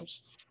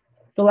potentials.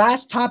 The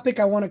last topic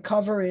I want to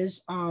cover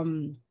is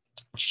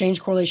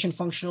exchange correlation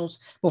functionals.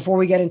 Before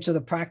we get into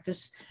the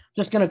practice,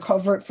 just going to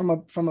cover it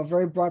from a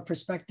very broad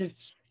perspective.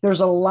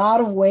 There's a lot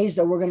of ways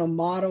that we're going to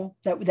model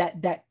that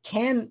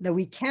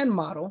we can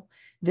model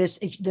this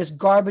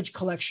garbage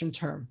collection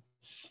term.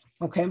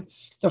 Okay,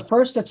 the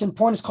first that's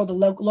important is called the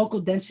local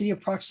density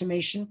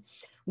approximation,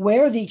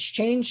 where the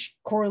exchange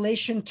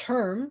correlation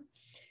term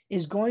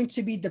is going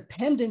to be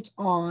dependent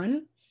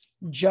on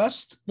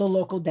just the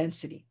local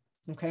density.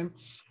 Okay,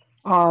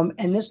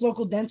 and this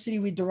local density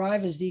we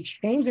derive as the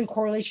exchange and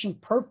correlation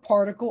per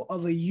particle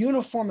of a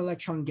uniform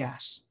electron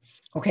gas.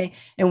 Okay,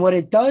 and what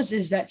it does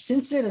is that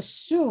since it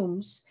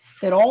assumes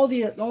that all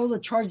the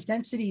charge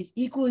density is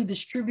equally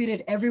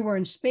distributed everywhere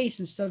in space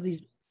instead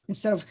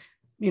of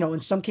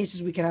in some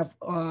cases we can have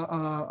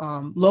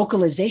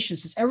localization.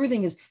 Since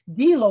everything is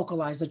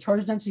delocalized, the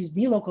charge density is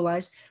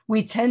delocalized,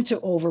 we tend to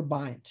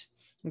overbind.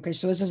 Okay,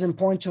 so this is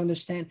important to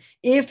understand.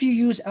 If you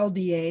use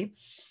LDA,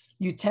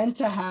 you tend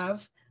to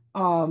have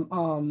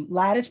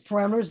lattice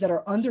parameters that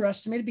are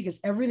underestimated because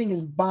everything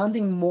is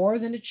bonding more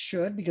than it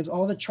should because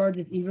all the charge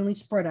is evenly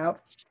spread out.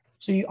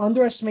 So you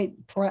underestimate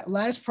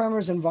lattice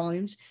parameters and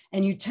volumes,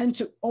 and you tend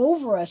to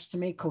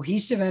overestimate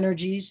cohesive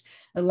energies,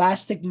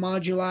 elastic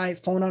moduli,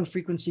 phonon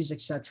frequencies,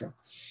 etc.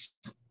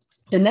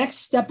 The next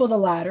step of the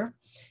ladder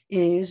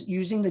is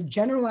using the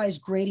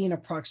generalized gradient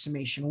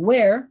approximation,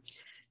 where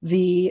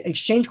the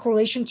exchange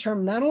correlation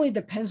term not only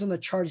depends on the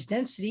charge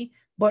density,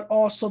 but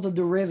also the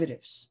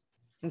derivatives.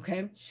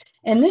 Okay.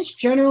 And this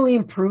generally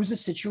improves the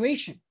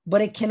situation,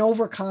 but it can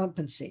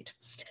overcompensate.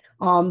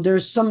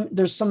 There's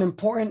some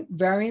important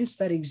variants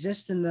that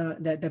exist in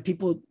that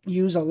people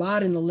use a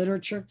lot in the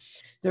literature.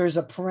 There's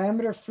a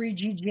parameter-free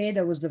GGA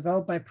that was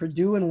developed by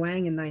Purdue and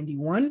Wang in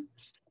 '91.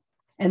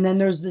 And then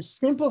there's the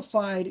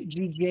simplified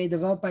GGA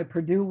developed by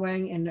Purdue,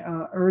 Wang, and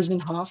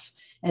Erzenhoff.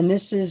 And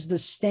this is the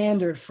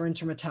standard for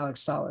intermetallic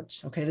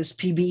solids. Okay, this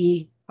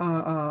PBE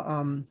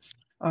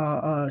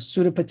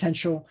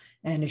pseudopotential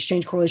and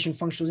exchange correlation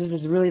functionals. This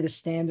is really the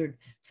standard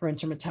for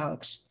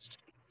intermetallics.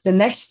 The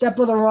next step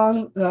of the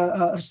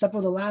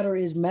ladder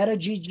is meta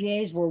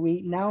GGAs, where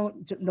we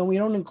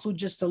don't include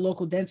just the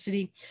local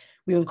density,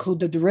 we include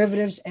the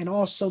derivatives and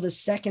also the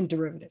second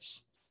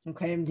derivatives.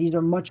 Okay, and these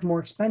are much more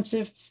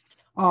expensive.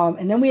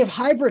 And then we have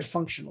hybrid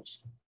functionals,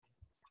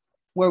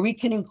 where we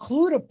can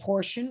include a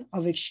portion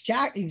of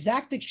exact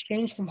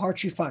exchange from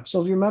Hartree-Fock. So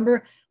if you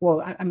remember,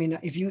 well, I mean,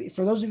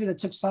 for those of you that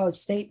took solid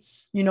state,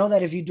 you know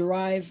that if you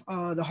derive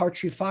the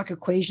Hartree-Fock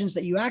equations,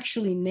 that you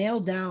actually nail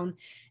down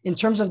in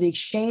terms of the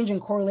exchange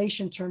and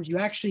correlation terms, you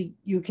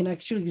can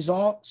actually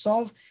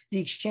solve the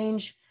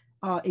exchange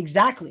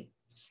exactly.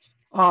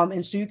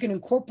 And so you can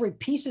incorporate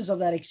pieces of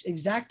that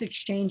exact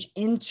exchange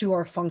into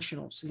our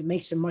functionals. It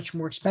makes it much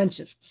more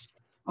expensive.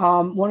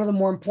 One of the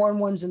more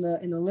important ones in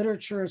the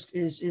literature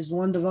is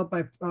one developed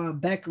by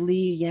Beck,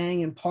 Lee,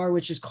 Yang, and Parr,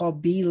 which is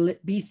called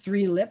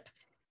B3-LIP.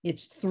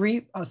 It's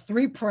a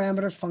three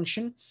parameter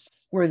function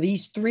where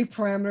these three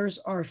parameters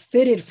are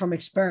fitted from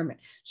experiment.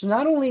 So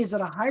not only is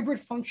it a hybrid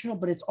functional,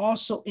 but it's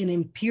also an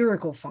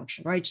empirical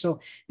function, right? So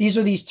these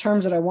are these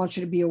terms that I want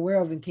you to be aware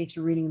of in case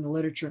you're reading in the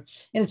literature,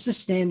 and it's the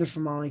standard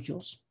for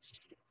molecules.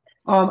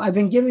 I've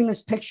been giving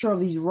this picture of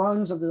these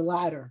rungs of the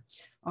ladder.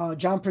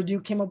 John Purdue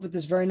came up with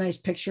this very nice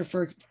picture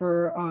for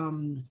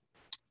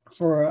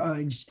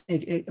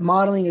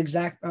modeling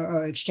exact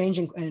exchange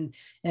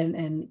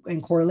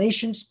and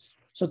correlations.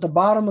 So at the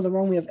bottom of the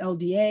rung, we have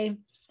LDA.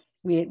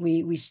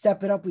 We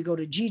step it up, we go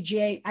to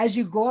GGA. As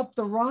you go up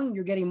the rung,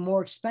 you're getting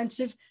more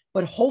expensive,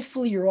 but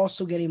hopefully you're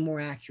also getting more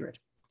accurate.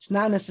 It's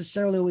not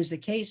necessarily always the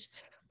case,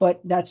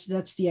 but that's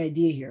the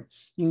idea here.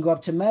 You can go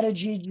up to meta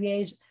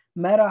GGAs,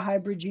 meta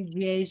hybrid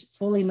GGAs,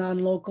 fully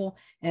non-local,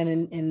 and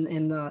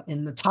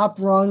in the top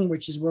rung,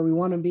 which is where we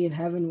want to be in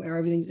heaven, where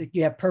everything,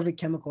 you have perfect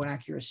chemical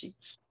accuracy.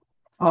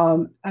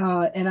 And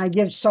I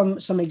give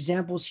some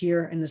examples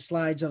here in the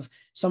slides of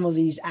some of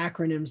these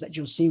acronyms that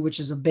you'll see,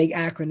 which is a big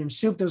acronym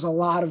soup. There's a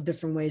lot of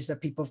different ways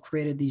that people have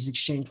created these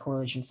exchange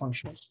correlation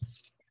functions.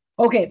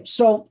 Okay,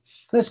 so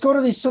let's go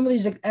to some of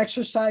these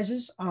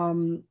exercises.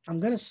 I'm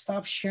going to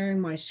stop sharing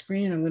my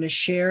screen. I'm going to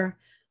share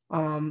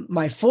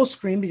my full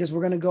screen because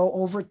we're going to go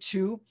over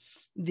to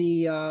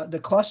the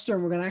cluster,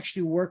 and we're going to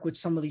actually work with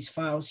some of these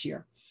files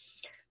here.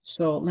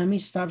 So let me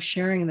stop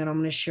sharing, and then I'm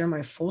going to share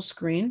my full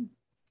screen.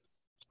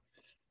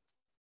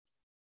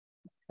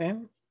 Okay,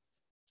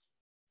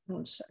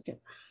 1 second.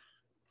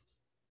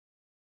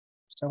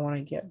 So I want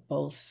to get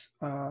both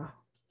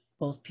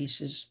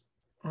pieces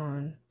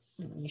on.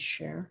 Let me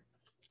share.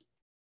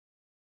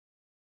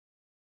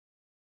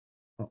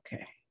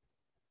 Okay.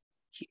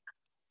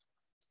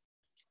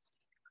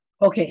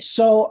 Okay,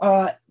 so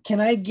can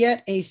I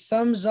get a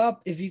thumbs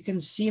up if you can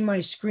see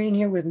my screen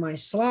here with my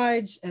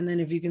slides, and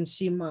then if you can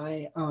see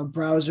my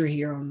browser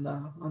here on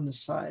the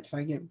side. If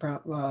I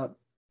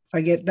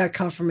get that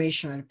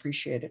confirmation, I'd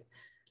appreciate it.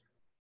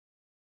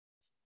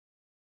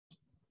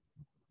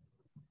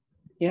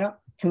 Yeah,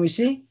 can we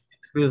see?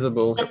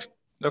 Visible.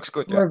 Looks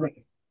good. Yeah.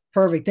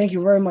 Perfect. Thank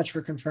you very much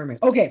for confirming.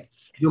 Okay.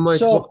 You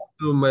might want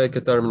to make a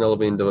terminal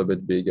window a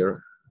bit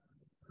bigger.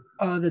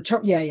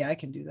 Yeah, I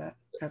can do that.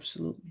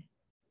 Absolutely.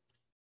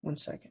 1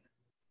 second.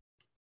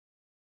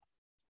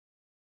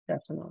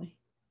 Definitely.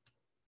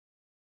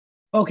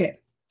 Okay.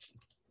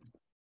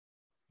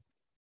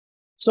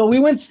 So we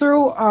went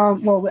through,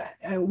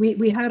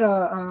 we had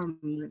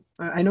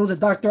I know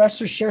that Dr.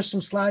 Esser shared some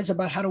slides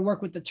about how to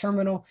work with the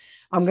terminal.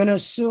 I'm going to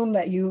assume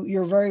that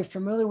you're very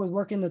familiar with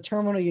working the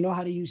terminal. You know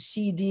how to use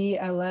CD,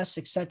 LS,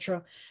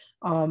 etc.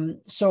 But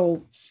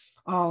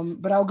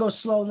I'll go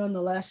slow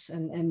nonetheless,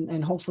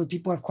 and hopefully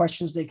people have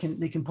questions. They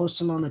can post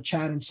them on the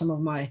chat, and some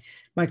of my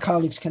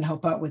colleagues can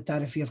help out with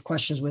that if you have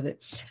questions with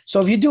it.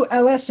 So if you do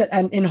LS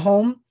in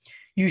home,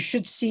 you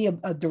should see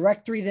a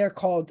directory there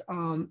called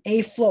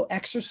AFLOW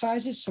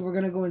exercises. So we're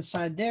going to go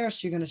inside there.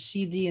 So you're going to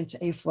CD into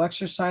AFLOW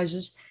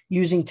exercises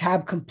using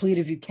tab complete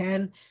if you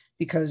can,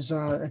 because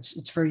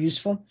it's very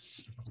useful.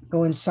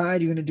 Go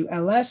inside, you're going to do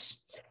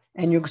LS.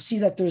 And you'll see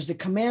that there's the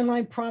command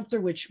line prompter,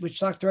 which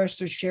Dr.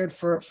 Esther shared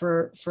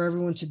for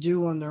everyone to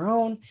do on their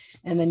own.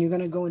 And then you're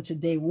going to go into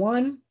day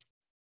 1,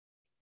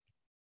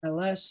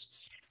 LS.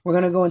 We're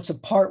going to go into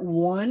part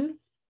 1.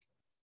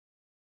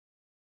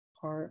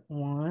 Part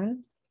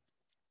 1.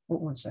 Oh,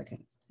 1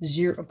 second.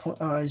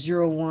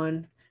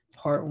 0.01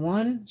 part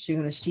 1. So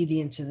you're going to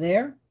CD into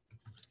there.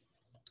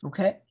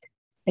 Okay.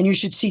 And you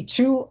should see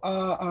 2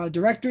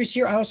 directories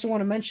here. I also want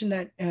to mention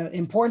that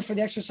important for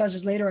the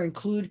exercises later, I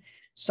include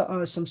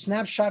some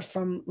snapshot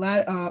from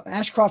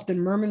Ashcroft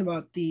and Merman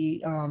about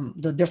the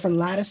different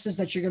lattices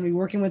that you're going to be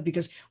working with,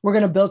 because we're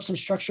going to build some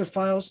structure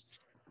files.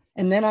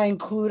 And then I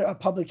include a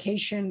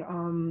publication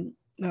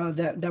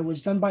that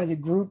was done by the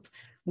group,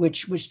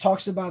 which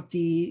talks about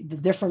the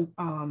different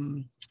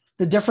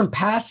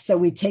paths that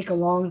we take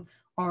along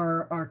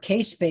our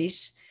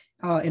K-space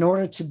in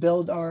order to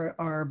build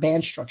our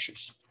band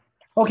structures.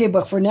 Okay,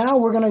 but for now,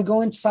 we're going to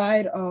go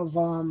inside of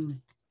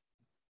 1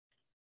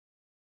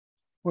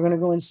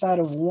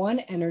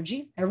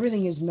 energy.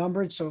 Everything is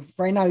numbered. So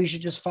right now you should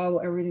just follow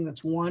everything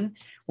that's 1.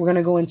 We're going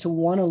to go into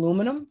 1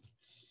 aluminum.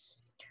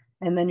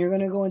 And then you're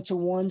going to go into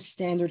 1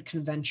 standard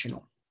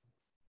conventional.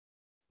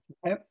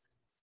 Okay.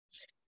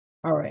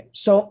 All right.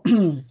 So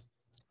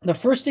the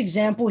first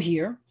example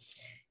here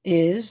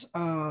is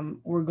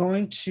we're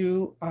going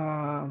to,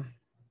 1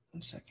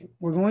 second.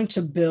 We're going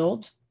to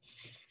build.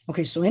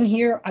 Okay. So in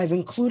here, I've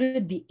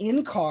included the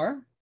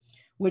in-car,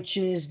 which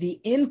is the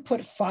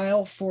input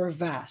file for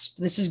VASP.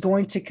 This is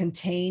going to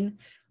contain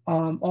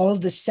all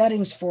of the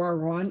settings for our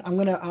run. I'm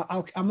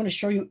gonna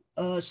show you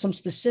some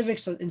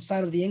specifics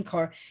inside of the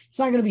in-car. It's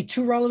not gonna be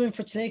too relevant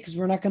for today because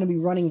we're not gonna be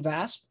running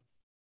VASP.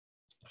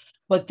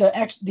 But the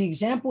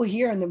example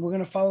here, and then we're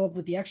gonna follow up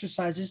with the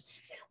exercises.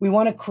 We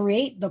want to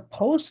create the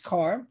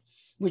postcar,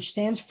 which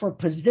stands for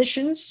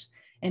positions,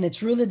 and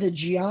it's really the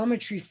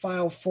geometry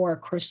file for our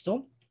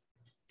crystal.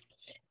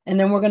 And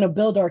then we're gonna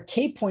build our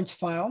K points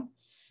file.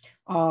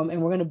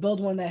 And we're going to build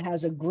one that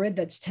has a grid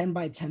that's 10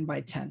 by 10 by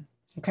 10.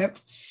 Okay.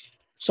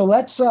 So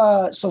let's,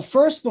 so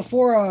first,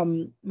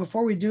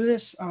 before we do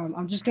this,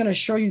 I'm just going to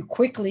show you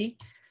quickly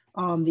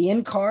the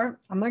in-car.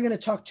 I'm not going to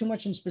talk too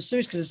much in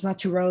specifics because it's not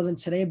too relevant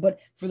today, but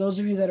for those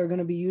of you that are going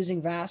to be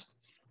using VASP,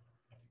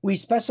 we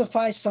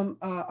specify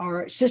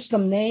our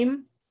system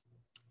name.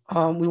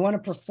 We want to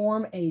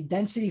perform a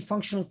density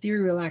functional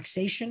theory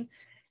relaxation,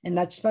 and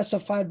that's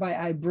specified by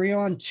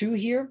Ibreon 2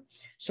 here.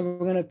 So we're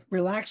going to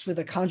relax with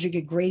a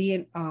conjugate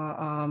gradient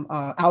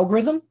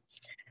algorithm.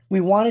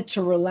 We want it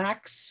to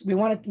relax. We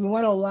want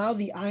to allow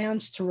the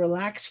ions to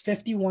relax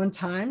 51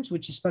 times,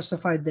 which is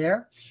specified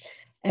there.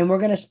 And we're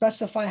going to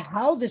specify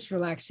how this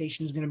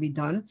relaxation is going to be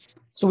done.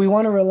 So we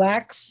want to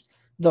relax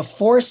the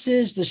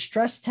forces, the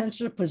stress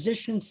tensor,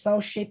 position, cell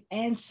shape,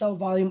 and cell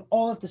volume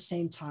all at the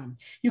same time.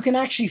 You can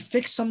actually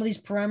fix some of these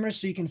parameters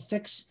so you can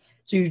fix.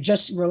 So you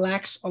just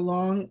relax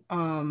along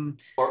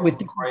with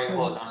the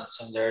hold on,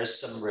 so there's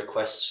some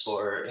requests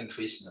for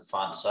increasing the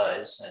font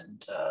size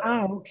and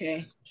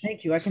okay.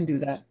 Thank you. I can do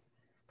that.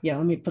 Yeah,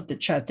 let me put the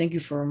chat. Thank you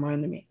for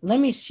reminding me. Let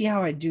me see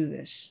how I do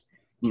this.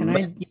 Can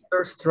I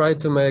first try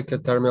to make a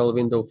terminal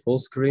window full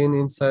screen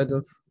inside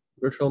of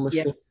virtual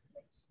machine? Yeah,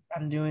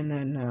 I'm doing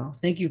that now.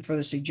 Thank you for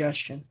the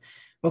suggestion.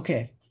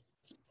 Okay.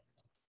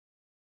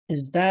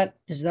 Is that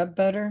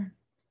better?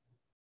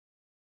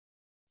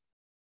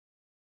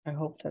 I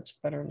hope that's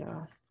better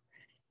now.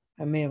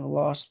 I may have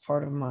lost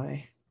part of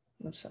my,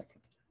 1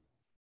 second.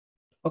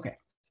 Okay.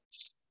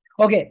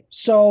 Okay.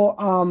 So,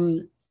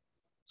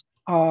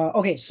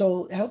 okay.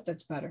 So I hope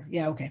that's better.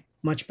 Yeah. Okay.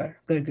 Much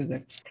better.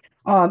 Good.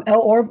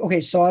 L orb.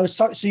 Okay. So I was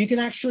talking, so you can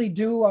actually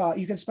do,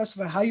 you can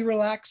specify how you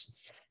relax.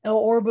 L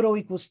orbital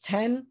equals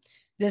 10.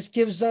 This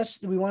gives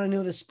us, we want to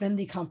know the spin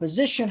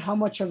decomposition. How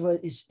much of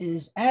it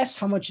is S,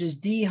 how much is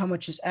D, how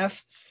much is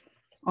F.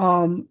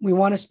 We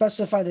want to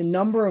specify the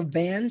number of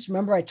bands.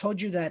 Remember, I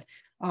told you that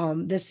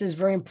this is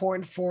very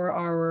important for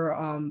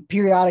our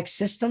periodic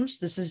systems.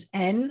 This is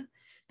N,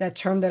 that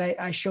term that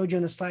I showed you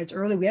in the slides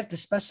earlier. We have to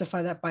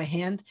specify that by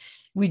hand.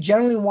 We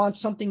generally want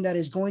something that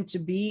is going to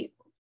be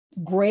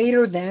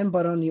greater than,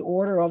 but on the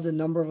order of the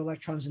number of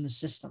electrons in the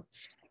system.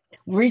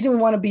 The reason we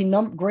want to be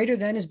greater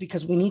than is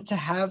because we need to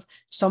have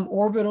some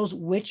orbitals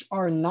which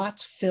are not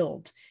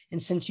filled.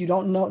 And since you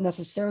don't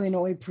necessarily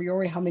know a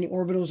priori how many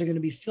orbitals are going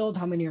to be filled,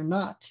 how many are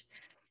not,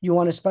 you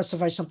want to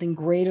specify something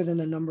greater than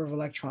the number of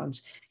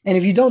electrons. And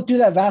if you don't do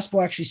that, VASP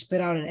will actually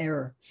spit out an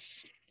error.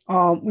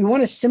 We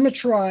want to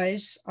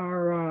symmetrize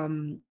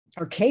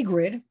our K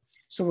grid.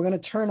 So we're going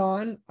to turn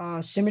on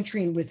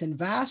symmetry within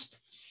VASP.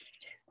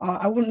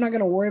 I'm not going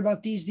to worry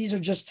about these. These are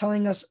just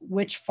telling us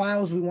which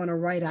files we want to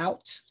write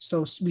out.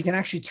 So we can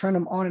actually turn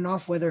them on and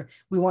off, whether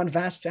we want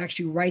VASP to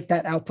actually write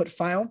that output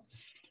file.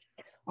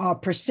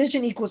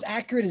 Precision equals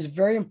accurate is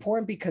very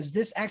important because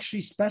this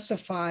actually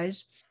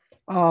specifies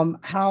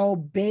how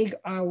big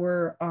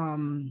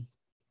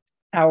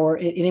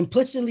it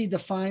implicitly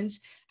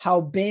defines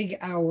how big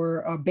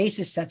our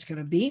basis set's going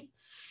to be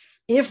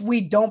if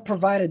we don't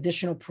provide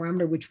additional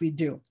parameter, which we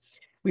do.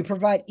 We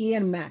provide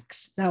EN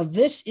max. Now,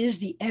 this is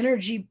the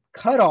energy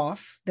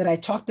cutoff that I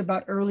talked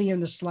about earlier in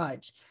the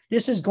slides.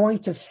 This is going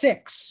to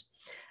fix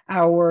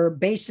our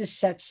basis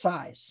set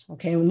size,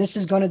 okay? And this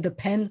is going to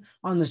depend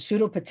on the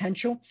pseudo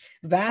potential.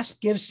 VASP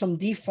gives some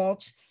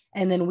defaults,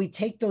 and then we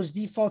take those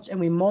defaults and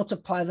we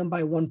multiply them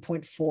by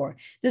 1.4.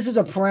 This is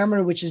a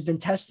parameter which has been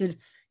tested,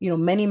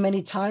 many,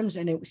 many times,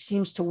 and it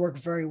seems to work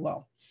very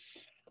well.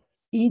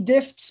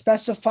 EDIFT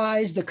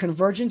specifies the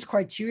convergence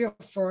criteria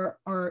for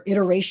our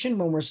iteration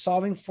when we're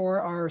solving for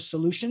our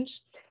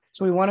solutions.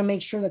 So we want to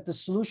make sure that the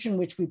solution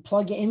which we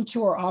plug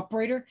into our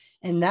operator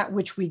and that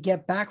which we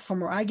get back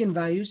from our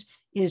eigenvalues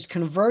is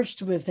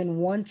converged within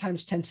 1 ×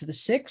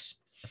 10⁶.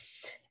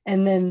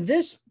 And then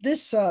these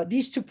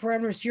two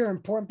parameters here are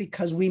important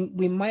because we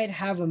might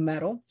have a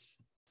metal,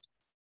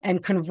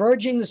 and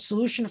converging the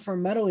solution for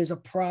metal is a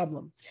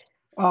problem,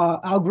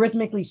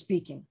 algorithmically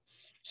speaking.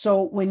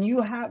 So when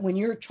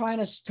you're trying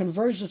to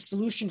converge the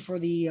solution for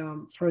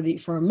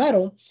a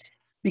metal,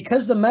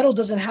 because the metal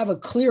doesn't have a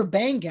clear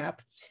band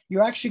gap,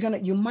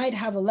 you might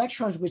have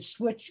electrons which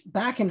switch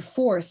back and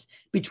forth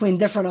between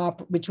different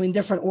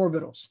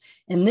orbitals,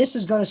 and this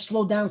is going to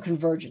slow down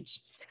convergence.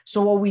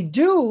 So what we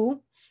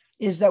do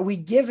is that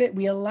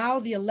we allow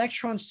the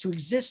electrons to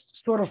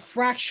exist sort of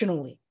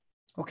fractionally.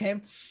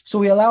 Okay, so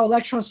we allow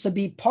electrons to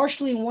be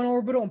partially in one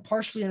orbital and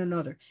partially in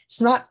another.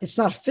 It's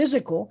not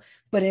physical,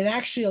 but it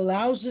actually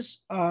allows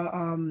us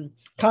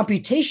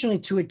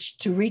computationally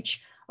to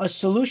reach a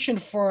solution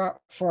for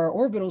our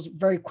orbitals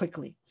very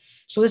quickly.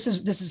 So this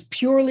is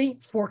purely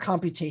for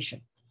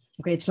computation.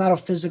 Okay, it's not a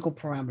physical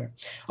parameter.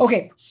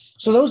 Okay,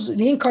 so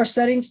the in-car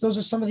settings, those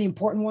are some of the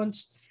important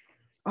ones.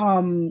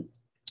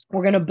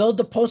 We're going to build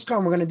the postcard,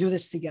 and we're going to do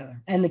this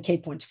together, and the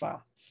K-points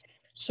file.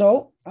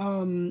 So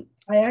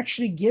I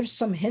actually give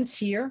some hints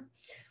here.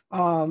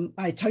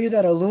 I tell you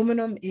that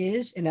aluminum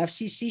is an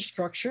FCC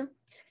structure,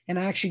 and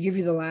I actually give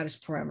you the lattice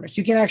parameters.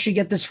 You can actually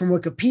get this from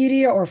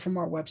Wikipedia or from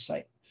our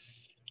website.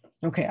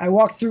 Okay, I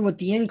walked through what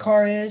the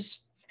in-car is.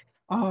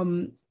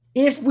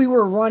 If we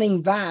were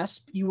running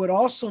VASP, you would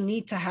also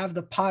need to have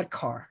the pod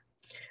car.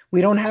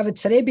 We don't have it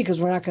today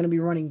because we're not going to be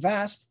running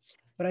VASP,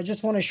 but I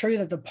just want to show you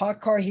that the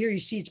pod car here,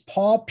 you see it's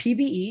Paul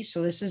PBE.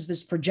 So this is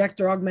this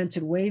projector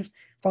augmented wave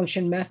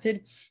function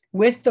method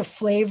with the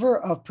flavor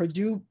of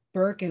Purdue,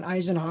 Burke, and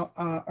Eisenhower,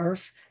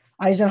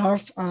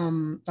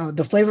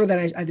 the flavor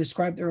that I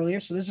described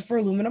earlier. So this is for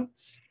aluminum.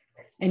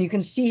 And you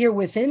can see here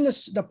within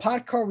the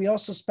pod car, we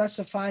also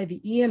specify the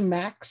EN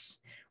max,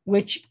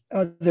 which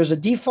there's a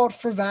default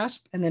for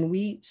VASP, and then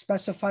we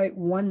specify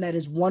one that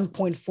is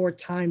 1.4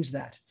 times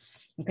that.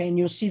 Okay, and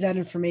you'll see that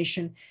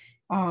information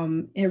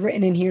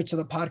written in here to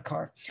the pod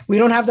car. We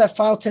don't have that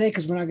file today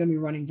because we're not going to be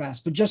running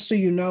VASP, but just so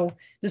you know,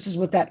 this is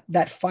what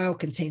that file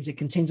contains. It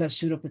contains that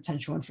pseudo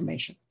potential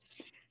information.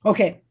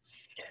 Okay,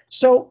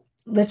 so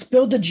let's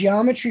build the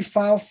geometry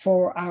file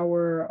for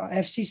our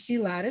FCC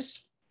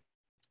lattice.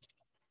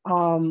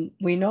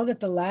 We know that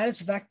the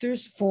lattice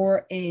vectors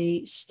for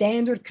a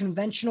standard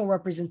conventional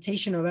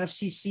representation of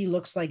FCC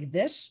looks like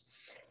this.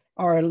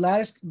 Our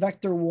lattice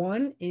vector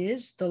 1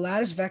 is the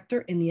lattice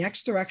vector in the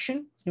x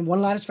direction, and one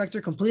lattice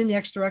vector completely in the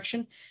x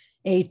direction.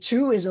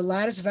 A2 is a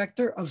lattice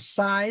vector of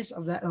size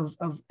of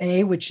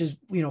A, which is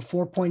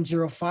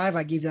 4.05.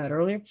 I gave that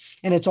earlier,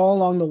 and it's all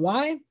along the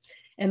y.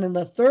 And then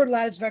the third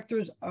lattice vector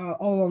is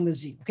all along the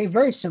z. Okay,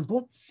 very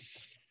simple.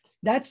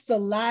 That's the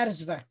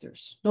lattice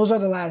vectors. Those are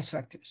the lattice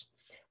vectors.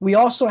 We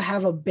also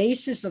have a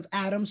basis of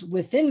atoms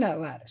within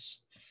that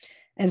lattice.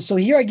 And so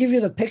here I give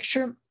you the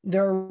picture.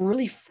 There are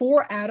really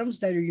 4 atoms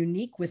that are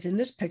unique within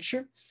this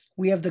picture.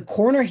 We have the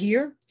corner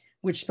here,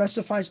 which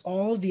specifies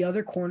all of the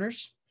other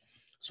corners.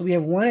 So we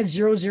have one at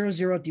 0, 0,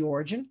 0 at the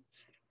origin.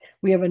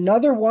 We have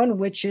another one,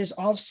 which is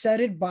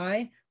offsetted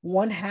by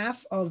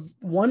 1/2 of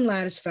one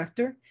lattice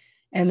vector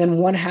and then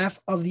 1/2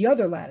 of the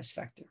other lattice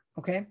vector,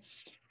 okay?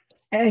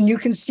 And you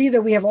can see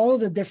that we have all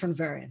of the different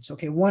variants,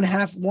 okay?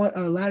 1/2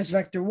 lattice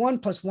vector 1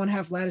 plus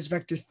 1/2 lattice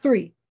vector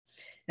 3,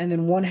 and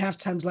then 1/2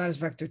 times lattice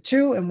vector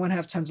 2 and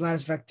 1/2 times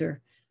lattice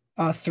vector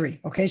 3,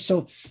 okay?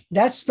 So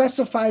that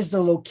specifies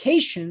the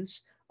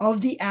locations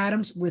of the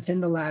atoms within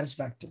the lattice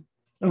vector,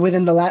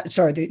 within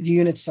the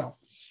unit cell.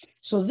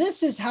 So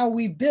this is how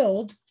we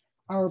build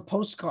our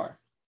postcard,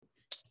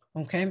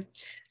 okay?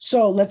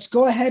 So let's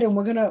go ahead and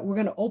we're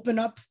gonna open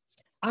up.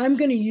 I'm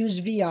gonna use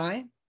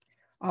VI.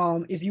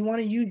 If you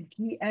want to use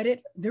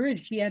gedit, there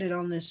is gedit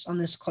on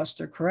this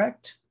cluster,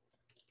 correct?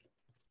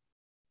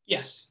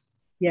 Yes.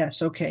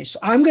 Yes. Okay. So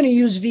I'm going to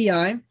use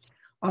VI,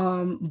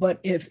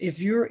 but if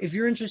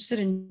you're interested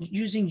in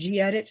using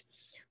gedit,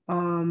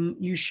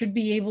 you should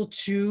be able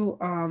to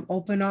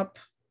open up.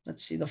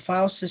 Let's see the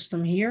file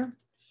system here,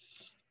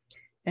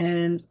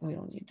 and we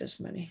don't need this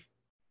many.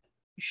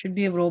 You should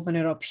be able to open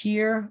it up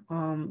here.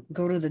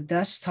 Go to the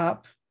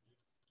desktop.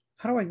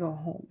 How do I go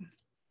home?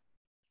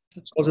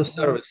 Let's go Other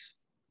service.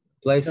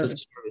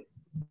 Places.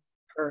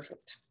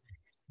 Perfect.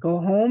 Go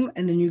home,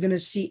 and then you're going to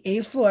see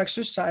AFLOW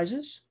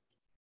exercises.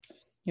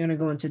 You're going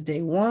to go into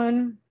day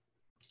 1.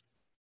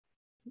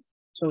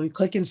 So we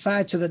click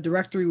inside to the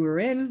directory we're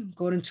in,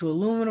 go into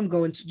aluminum,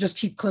 go into, just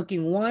keep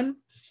clicking one.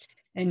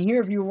 And here,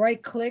 if you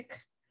right click,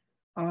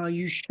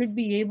 you should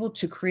be able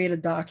to create a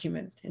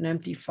document, an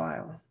empty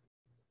file.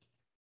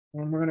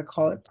 And we're going to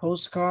call it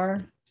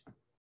postcard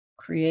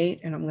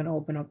create, and I'm going to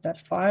open up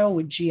that file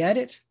with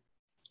gedit.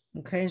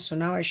 Okay, so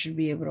now I should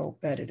be able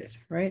to edit it,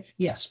 right?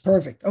 Yes,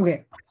 perfect.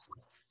 Okay,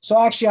 so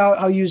actually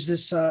I'll use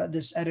this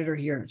this editor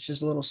here. It's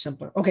just a little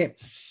simpler. Okay,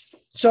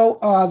 so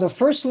the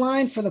first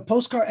line for the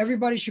postcard,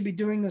 everybody should be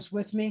doing this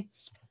with me.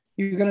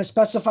 You're going to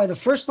specify the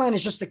first line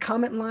is just the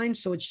comment line,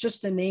 so it's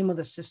just the name of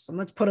the system.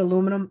 Let's put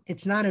aluminum.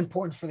 It's not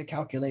important for the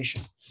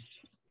calculation.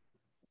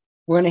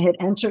 We're going to hit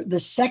enter. The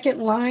second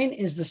line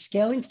is the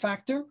scaling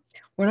factor.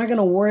 We're not going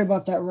to worry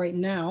about that right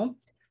now,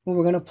 but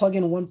we're going to plug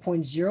in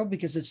 1.0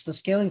 because it's the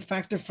scaling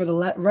factor for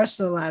the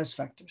rest of the lattice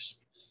vectors.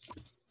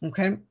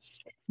 Okay.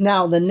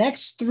 Now, the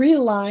next three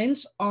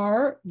lines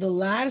are the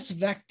lattice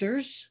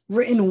vectors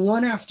written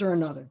one after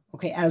another,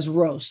 okay, as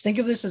rows. Think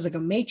of this as like a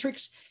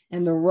matrix,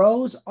 and the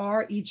rows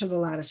are each of the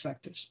lattice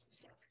vectors.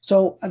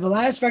 So the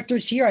lattice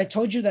vectors here, I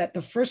told you that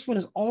the first one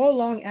is all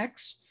along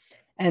X,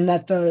 and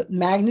that the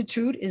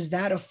magnitude is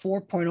that of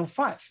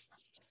 4.05.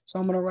 So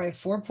I'm going to write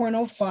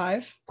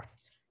 4.05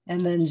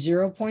 and then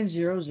 0.0,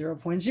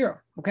 0.0,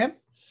 okay?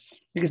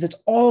 Because it's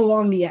all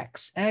along the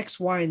X,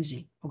 Y, and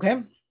Z,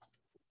 okay?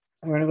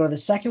 We're going to go to the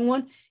second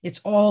one.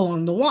 It's all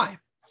along the Y.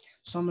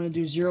 So I'm going to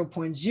do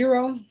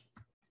 0.0.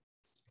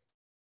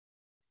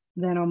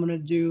 Then I'm going to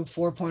do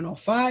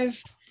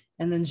 4.05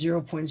 and then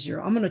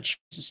 0.0. I'm going to change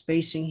the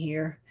spacing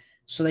here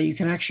so that you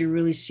can actually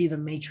really see the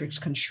matrix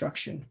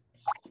construction.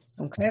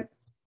 Okay.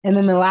 And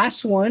then the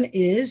last one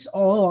is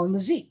all along the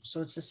Z.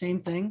 So it's the same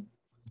thing.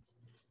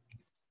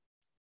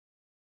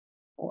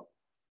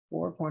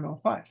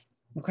 4.05.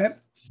 Okay.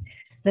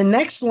 The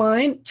next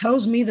line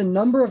tells me the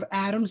number of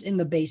atoms in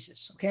the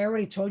basis. Okay, I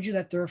already told you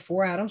that there are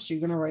 4 atoms, so you're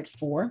going to write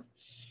 4.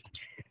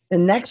 The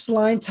next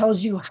line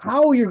tells you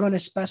how you're going to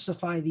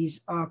specify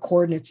these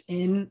coordinates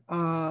in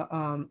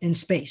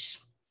space.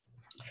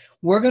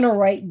 We're going to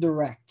write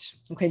direct.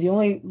 Okay, the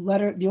only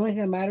thing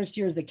that matters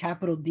here is the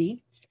capital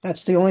D.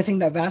 That's the only thing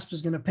that VASP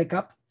is going to pick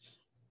up.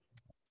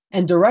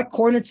 And direct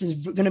coordinates is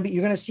going to be,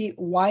 you're going to see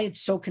why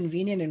it's so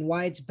convenient and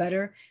why it's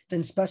better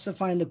than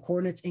specifying the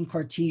coordinates in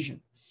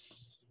Cartesian.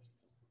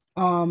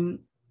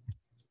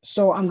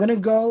 So I'm going to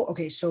go,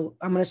 okay, so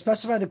I'm going to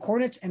specify the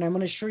coordinates and I'm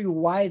going to show you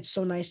why it's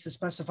so nice to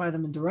specify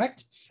them in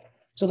direct.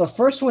 So the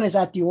first one is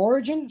at the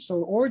origin.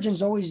 So origin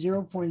is always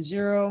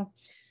 0.0,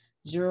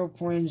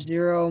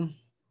 0.0,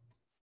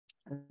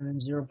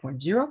 and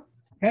 0.0,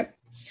 okay.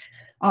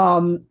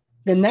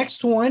 The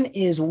next one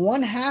is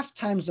 1/2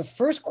 times the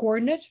first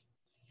coordinate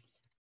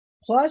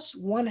plus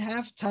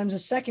 1/2 times the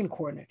second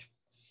coordinate.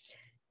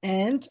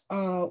 And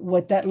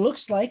what that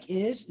looks like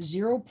is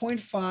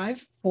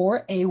 0.5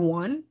 for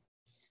A1,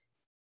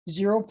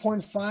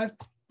 0.5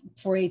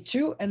 for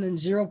A2, and then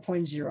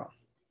 0.0.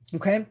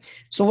 Okay,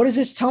 so what does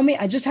this tell me?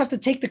 I just have to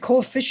take the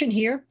coefficient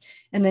here,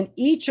 and then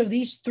each of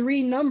these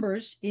 3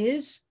 numbers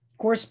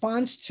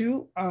corresponds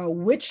to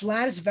which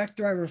lattice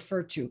vector I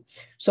refer to.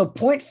 So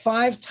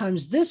 0.5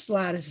 times this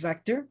lattice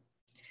vector,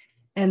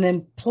 and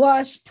then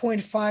plus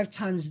 0.5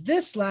 times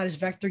this lattice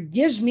vector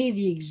gives me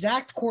the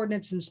exact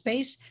coordinates in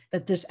space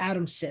that this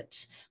atom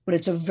sits. But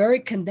it's a very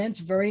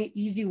condensed, very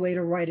easy way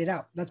to write it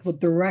out. That's what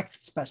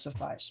direct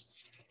specifies.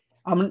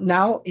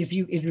 Now, if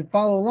you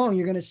follow along,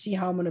 you're going to see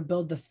how I'm going to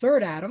build the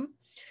third atom,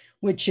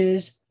 which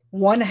is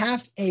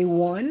 1/2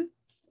 A1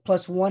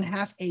 plus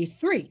 1/2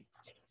 A3.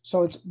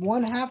 So it's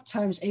 1/2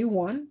 times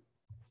A1,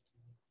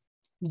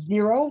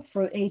 0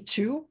 for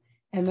A2,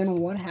 and then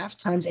 1/2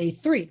 times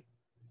A3.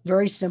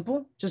 Very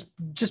simple,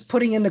 just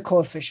putting in the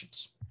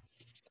coefficients.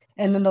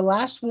 And then the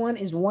last one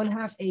is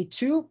 1/2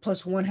 A2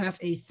 plus 1/2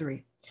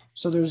 A3.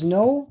 So there's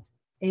no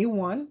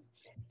A1,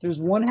 there's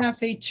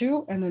 1/2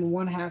 A2, and then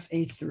 1/2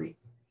 A3.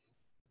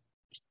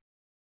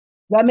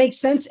 That makes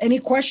sense? Any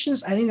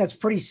questions? I think that's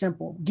pretty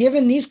simple.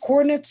 Given these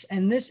coordinates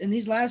and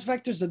these lattice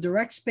vectors, the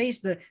direct space,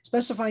 the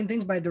specifying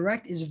things by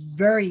direct is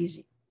very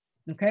easy.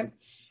 Okay.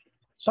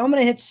 So I'm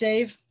going to hit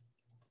save.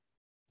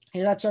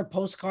 Hey, that's our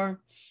postcard.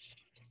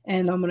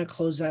 And I'm going to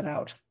close that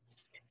out.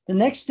 The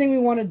next thing we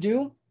want to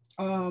do,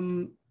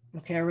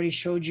 okay, I already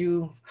showed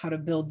you how to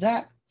build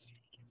that.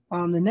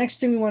 The next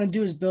thing we want to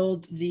do is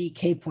build the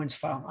K-points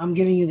file. I'm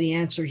giving you the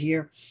answer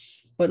here,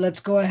 but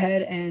let's go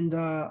ahead and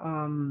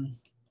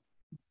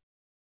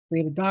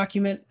create a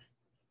document.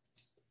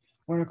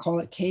 We're going to call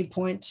it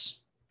K-points.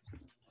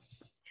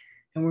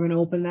 And we're going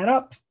to open that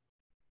up.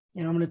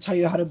 And I'm going to tell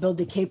you how to build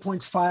the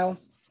K-points file.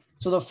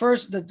 So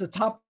the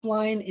top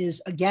line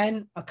is,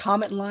 again, a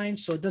comment line.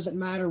 So it doesn't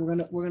matter. We're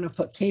going to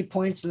put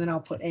K-points and then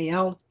I'll put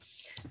AL.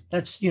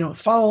 That's,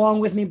 follow along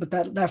with me, but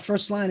that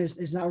first line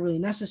is not really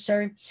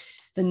necessary.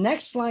 The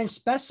next line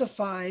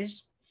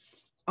specifies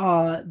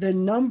the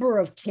number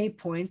of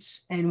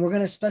K-points, and we're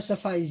going to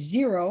specify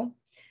 0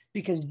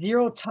 because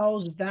 0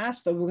 tells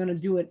VASP that we're going to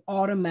do an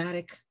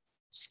automatic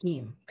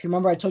scheme. Okay,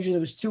 remember I told you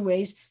there was 2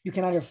 ways. You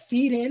can either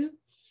feed in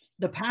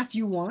the path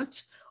you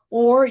want,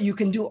 or you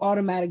can do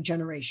automatic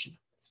generation.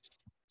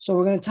 So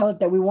we're going to tell it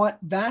that we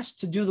want VASP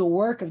to do the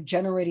work of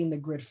generating the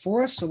grid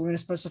for us. So we're going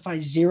to specify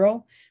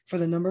 0 for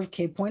the number of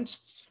K points.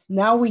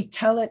 Now we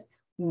tell it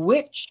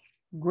which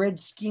grid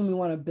scheme we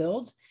want to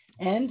build.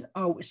 And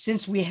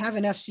since we have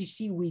an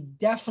FCC, we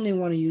definitely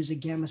want to use a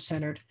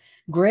gamma-centered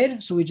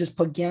grid. So we just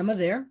put gamma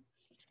there.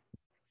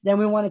 Then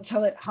we want to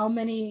tell it how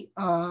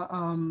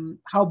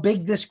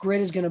big this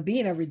grid is going to be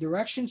in every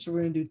direction. So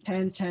we're going to do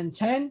 10, 10,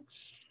 10.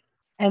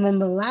 And then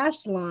the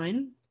last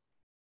line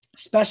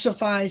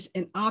specifies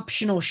an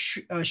optional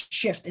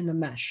shift in the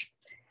mesh.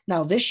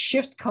 Now, this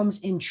shift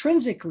comes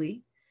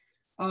intrinsically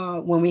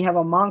when we have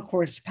a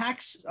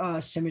Moncourt-Pax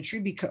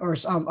symmetry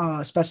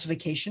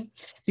specification,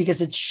 because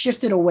it's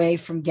shifted away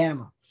from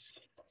gamma.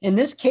 In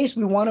this case,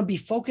 we want to be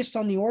focused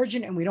on the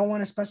origin and we don't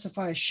want to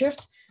specify a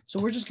shift. So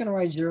we're just going to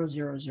write 0,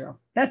 0, 0.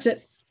 That's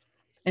it.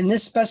 And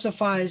this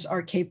specifies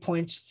our K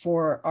points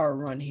for our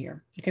run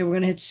here. Okay, we're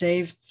going to hit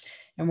save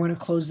and we're going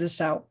to close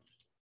this out.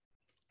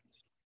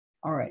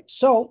 All right,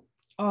 so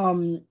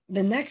the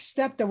next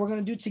step that we're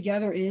going to do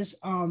together is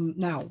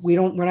now we're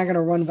not going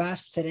to run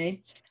VASP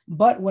today,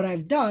 but what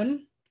I've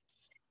done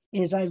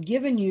is I've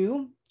given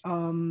you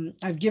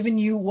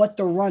what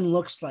the run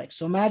looks like.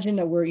 So imagine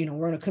that we're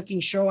on a cooking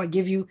show. I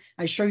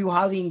show you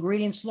how the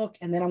ingredients look,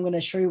 and then I'm going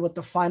to show you what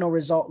the final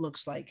result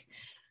looks like.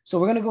 So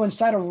we're going to go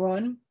inside of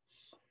run,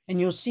 and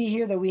you'll see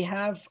here that we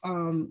have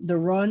the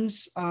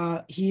runs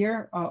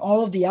here,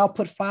 all of the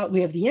output files.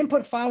 We have the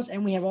input files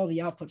and we have all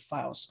the output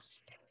files.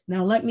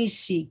 Now, let me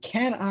see.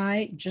 Can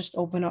I just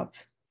open up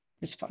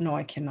this? No,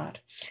 I cannot.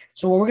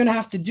 So what we're going to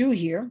have to do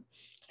here,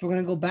 we're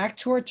going to go back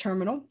to our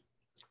terminal.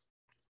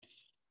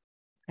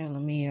 And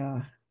let me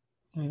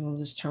move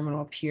this terminal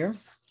up here.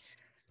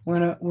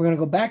 We're gonna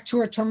go back to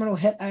our terminal,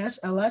 hit ls.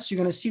 You're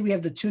going to see we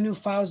have the 2 new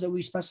files that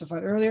we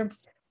specified earlier.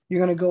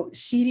 You're going to go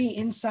cd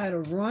inside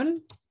of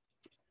run,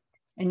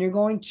 and you're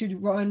going to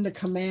run the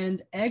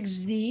command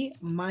xz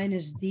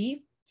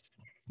 -d.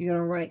 You're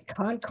going to write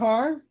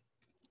concar.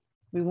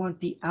 We want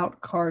the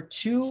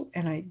outcar2,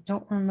 and I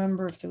don't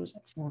remember if there was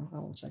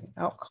one second.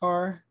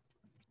 Outcar.xz.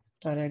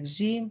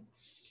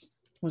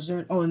 Was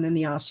there? Oh, and then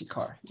the ASCII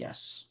car.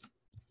 Yes.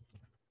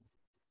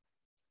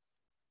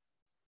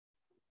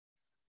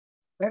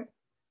 Okay.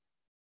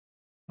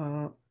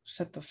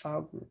 Set the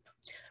file group.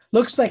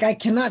 Looks like I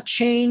cannot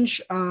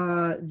change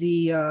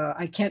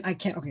I can't.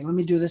 Okay, let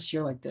me do this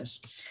here like this.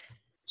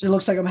 So it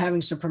looks like I'm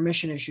having some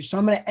permission issues. So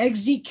I'm going to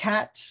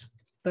execcat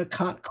the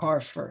cont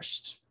car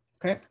first.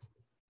 Okay.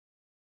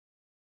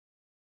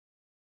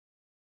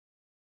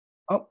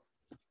 Oh,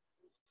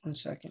 1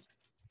 second.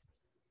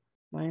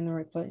 Am I in the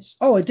right place?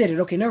 Oh, it did it.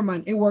 Okay, never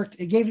mind. It worked.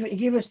 It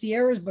gave us the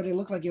errors, but it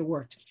looked like it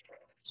worked.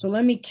 So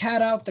let me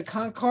cat out the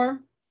cont car.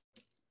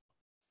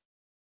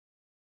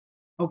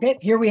 Okay,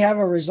 here we have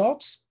our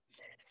results.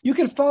 You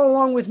can follow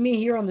along with me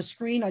here on the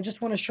screen. I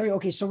just want to show you.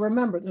 Okay, so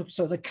remember,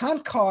 so the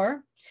cont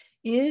car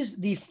is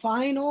the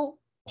final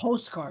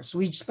postcar. So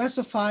we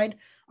specified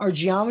our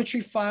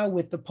geometry file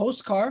with the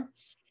postcar.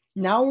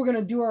 Now we're going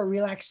to do our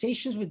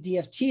relaxations with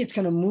DFT. It's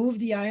going to move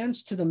the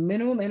ions to the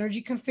minimum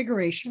energy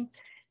configuration.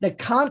 The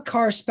cont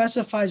car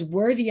specifies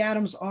where the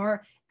atoms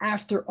are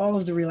after all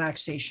of the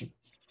relaxation.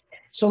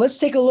 So let's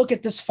take a look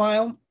at this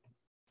file.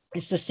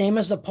 It's the same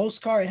as the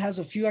postcar. It has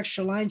a few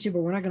extra lines here,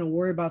 but we're not going to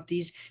worry about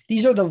these.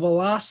 These are the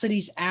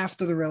velocities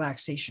after the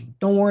relaxation.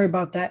 Don't worry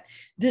about that.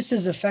 This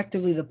is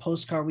effectively the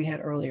postcar we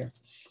had earlier.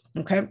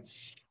 Okay.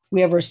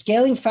 We have our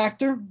scaling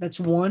factor.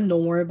 That's 1.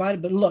 Don't worry about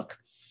it. But look,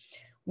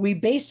 we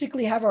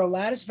basically have our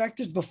lattice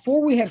vectors.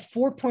 Before we had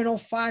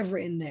 4.05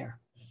 written there.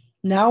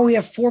 Now we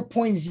have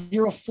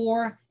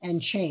 4.04 and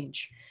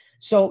change.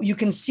 So you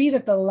can see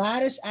that the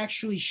lattice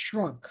actually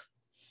shrunk.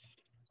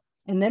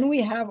 And then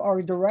we have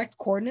our direct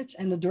coordinates,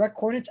 and the direct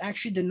coordinates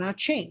actually did not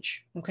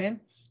change. Okay.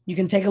 You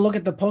can take a look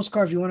at the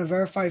postcard if you want to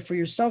verify for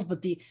yourself,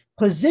 but the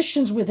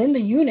positions within the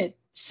unit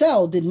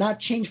cell did not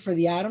change for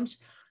the atoms.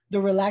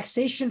 The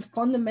relaxation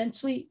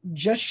fundamentally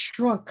just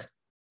shrunk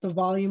the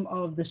volume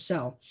of the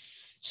cell.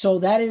 So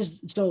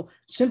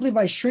simply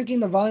by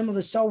shrinking the volume of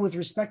the cell with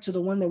respect to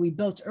the one that we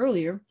built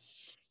earlier,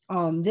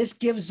 this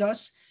gives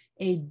us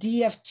a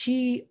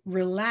DFT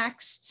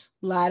relaxed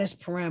lattice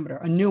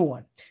parameter, a new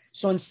one.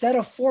 So instead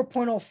of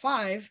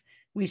 4.05,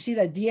 we see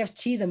that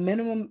DFT, the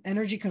minimum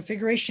energy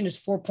configuration, is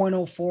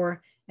 4.04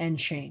 and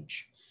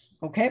change.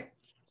 Okay.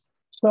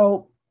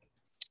 So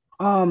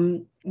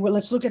well,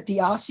 let's look at the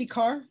ASCII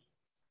car.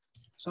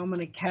 So I'm going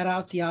to cat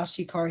out the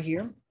ASCII car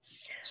here.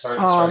 Sorry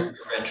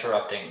for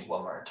interrupting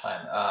one more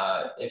time.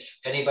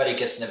 If anybody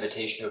gets an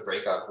invitation to a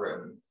breakout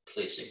room,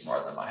 please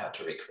ignore them. I have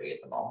to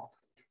recreate them all.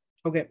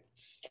 Okay.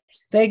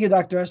 Thank you,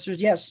 Dr. Esther.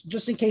 Yes,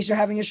 just in case you're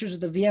having issues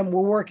with the VM,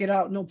 we'll work it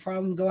out. No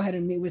problem. Go ahead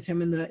and meet with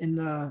him in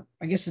the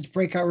I guess it's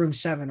breakout room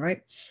 7,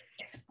 right?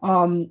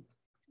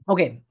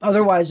 Okay.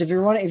 Otherwise, if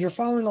you're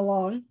following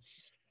along,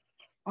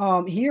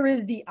 here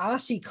is the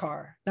ASCII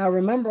car. Now,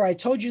 remember, I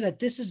told you that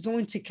this is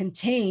going to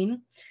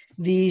contain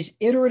these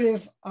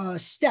iterative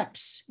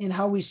steps in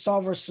how we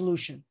solve our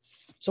solution.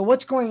 So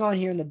what's going on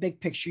here in the big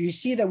picture? You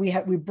see that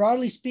we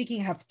broadly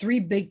speaking have three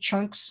big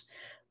chunks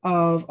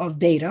of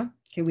data.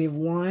 Okay, we have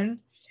 1,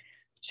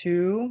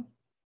 2,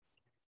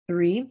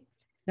 3.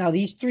 Now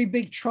these three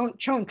big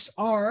chunks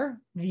are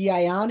the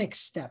ionic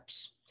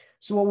steps.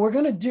 So what we're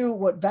going to do,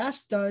 what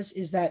VASP does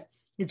is that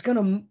it's going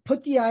to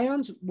put the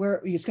ions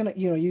where it's going to,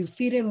 you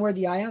feed in where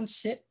the ions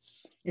sit.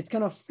 It's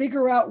going to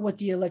figure out what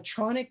the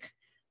electronic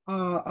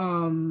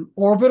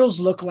orbitals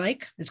look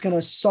like. It's going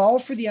to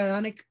solve for the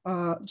electronic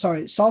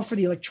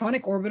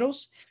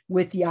orbitals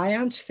with the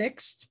ions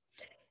fixed.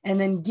 And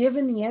then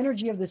given the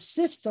energy of the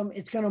system,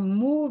 it's going to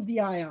move the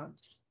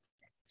ions.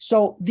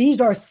 So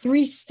these are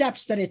three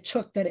steps that it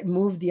took that it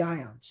moved the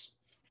ions.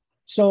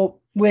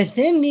 So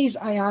within these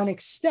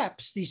ionic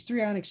steps, these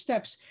three ionic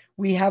steps,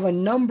 we have a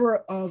number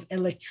of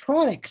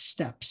electronic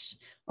steps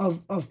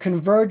of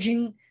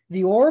converging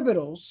the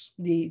orbitals,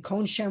 the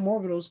cone-sham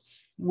orbitals,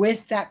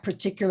 with that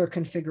particular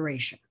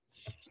configuration.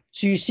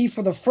 So you see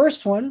for the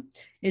first one,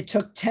 it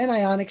took 10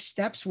 ionic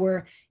steps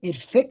where it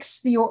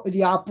fixed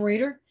the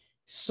operator,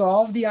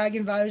 solved the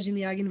eigenvalues and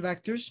the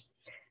eigenvectors,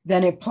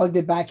 then it plugged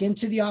it back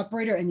into the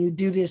operator, and you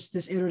do this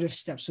iterative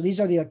step. So these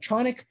are the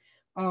electronic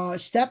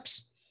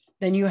steps.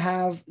 Then you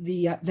have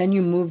then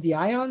you move the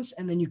ions,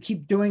 and then you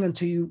keep doing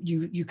until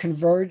you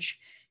converge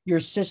your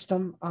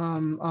system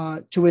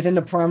to within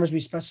the parameters we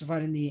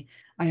specified in the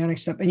ionic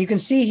step. And you can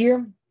see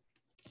here,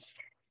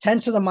 10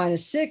 to the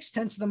minus 6,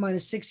 10 to the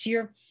minus 6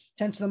 here,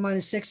 10 to the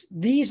minus 6.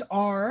 These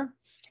are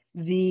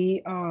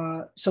the,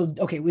 I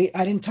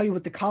didn't tell you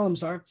what the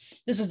columns are.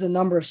 This is the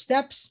number of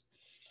steps.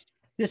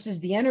 This is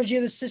the energy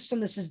of the system.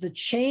 This is the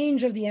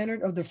change of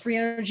the free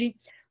energy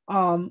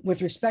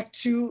with respect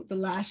to the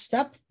last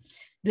step.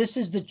 This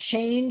is the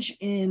change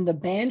in the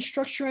band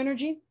structure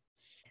energy.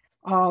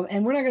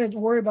 And we're not going to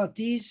worry about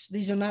these.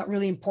 These are not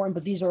really important,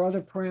 but these are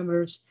other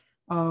parameters.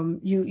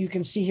 You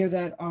can see here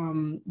that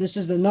this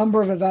is the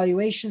number of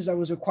evaluations that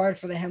was required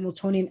for the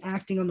Hamiltonian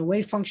acting on the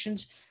wave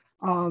functions.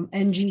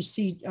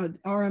 NGC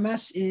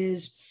RMS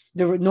is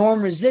the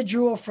norm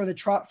residual for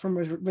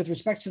the with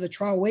respect to the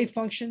trial wave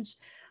functions.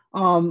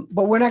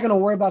 But we're not going to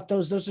worry about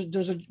those. Those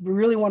are we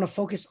really want to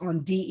focus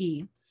on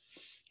DE.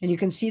 And you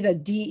can see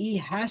that DE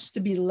has to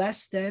be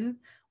less than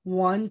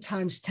 1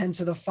 times 10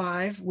 to the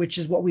 5, which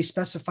is what we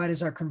specified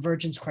as our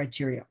convergence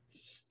criteria.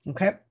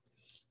 Okay,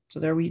 so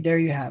there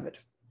you have it.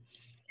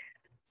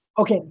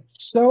 Okay,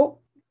 so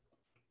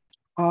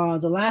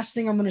the last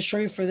thing I'm going to show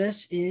you for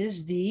this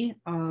is the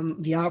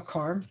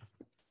outcar.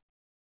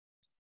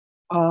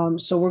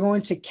 So we're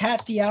going to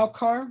cat the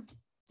outcar.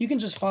 You can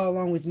just follow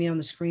along with me on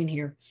the screen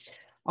here.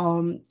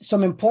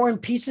 Some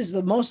important pieces,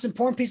 the most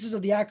important pieces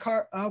of the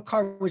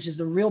outcar, which is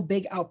the real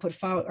big output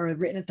file, are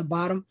written at the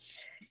bottom.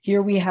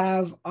 Here we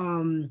have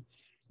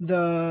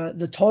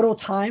the total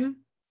time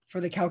for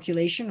the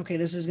calculation. Okay,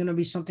 this is going to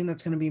be something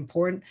that's going to be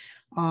important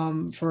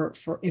for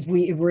if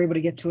we're able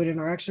to get to it in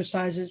our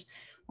exercises.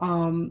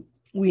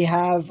 We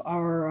have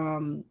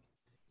our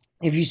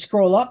if you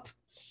scroll up,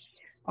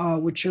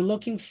 what you're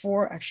looking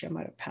for. Actually, I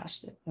might have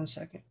passed it. 1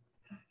 second.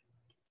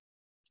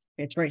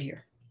 It's right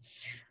here.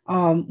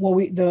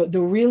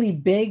 The really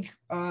big,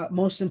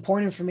 most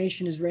important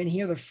information is right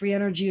here, the free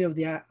energy of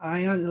the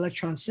ion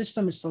electron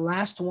system. It's the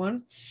last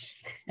one.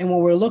 And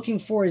what we're looking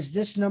for is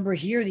this number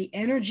here, the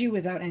energy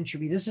without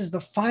entropy. This is the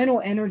final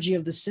energy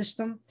of the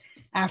system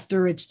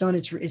after it's done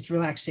its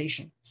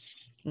relaxation.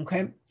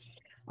 Okay.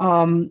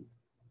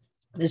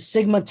 The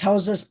sigma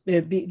tells us,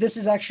 this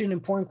is actually an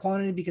important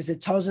quantity because it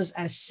tells us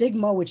as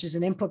sigma, which is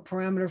an input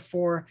parameter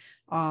for,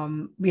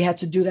 we had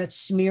to do that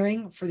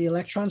smearing for the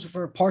electrons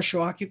for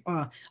partial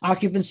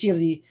occupancy of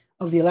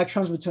the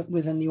electrons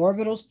within the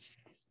orbitals.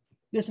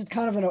 This is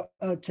kind of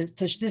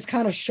this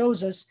kind of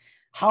shows us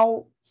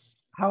how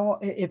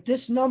if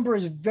this number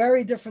is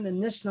very different than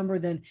this number,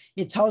 then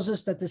it tells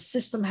us that the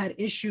system had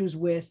issues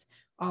with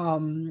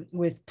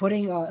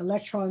putting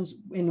electrons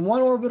in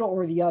one orbital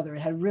or the other.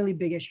 It had really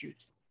big issues.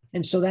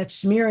 And so that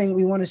smearing,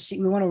 we want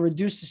to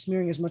reduce the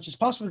smearing as much as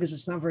possible because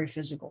it's not very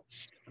physical.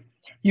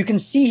 You can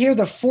see here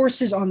the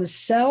forces on the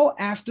cell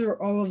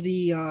after all of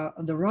the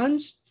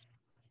runs.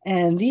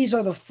 And these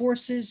are the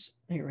forces,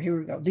 here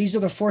we go. These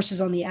are the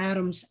forces on the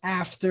atoms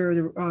after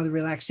the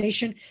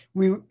relaxation.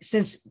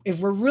 Since if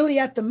we're really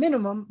at the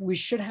minimum, we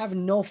should have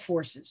no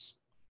forces.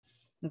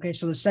 Okay,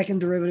 so the second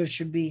derivative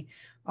should be,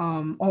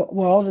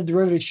 all the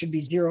derivatives should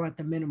be 0 at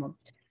the minimum.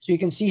 So you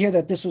can see here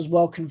that this was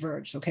well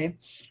converged, okay?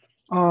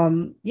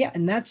 Yeah,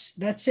 and that's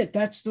it.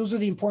 Those are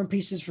the important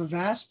pieces for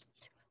VASP.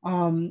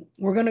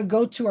 We're going to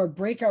go to our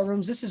breakout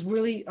rooms. This is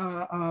really,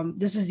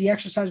 this is the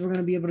exercise we're going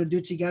to be able to do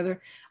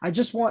together.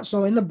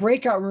 So in the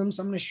breakout rooms,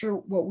 I'm going to show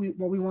what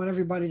we want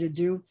everybody to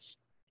do.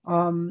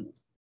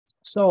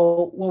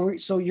 So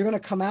you're going to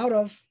come out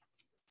of,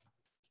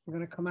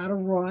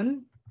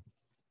 run.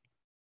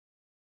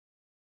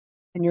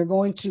 And you're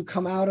going to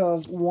come out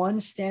of 1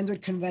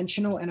 standard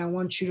conventional, and I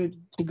want you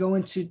to go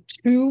into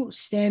 2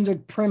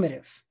 standard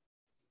primitive.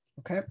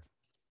 Okay.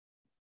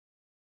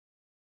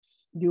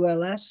 Do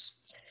LS.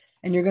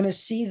 And you're going to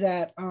see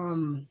that,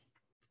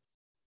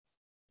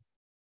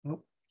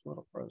 a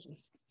little frozen.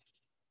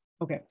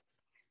 Okay.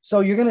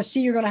 So you're going to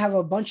see you're going to have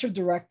a bunch of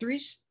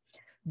directories,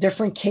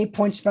 different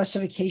K-point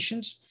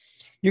specifications.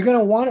 You're going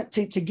to want it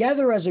to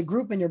together as a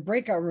group in your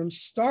breakout room,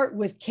 start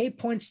with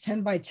K-points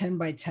 10 by 10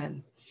 by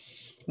 10.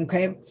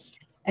 Okay.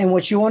 And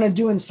what you want to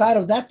do inside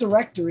of that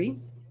directory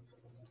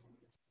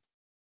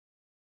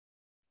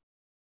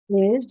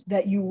is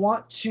that you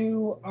want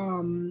to,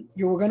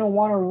 you're going to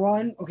want to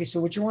run. Okay. So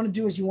what you want to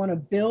do is you want to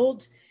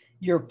build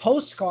your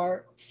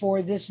postcard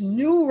for this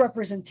new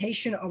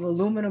representation of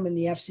aluminum in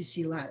the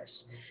FCC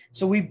lattice.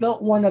 So we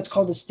built one that's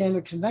called the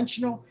standard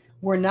conventional.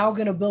 We're now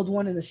going to build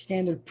one in the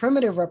standard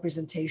primitive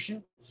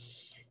representation.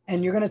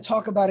 And you're going to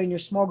talk about in your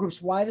small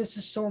groups why this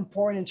is so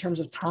important in terms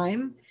of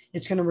time.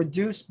 It's going to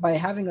reduce, by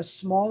having a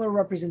smaller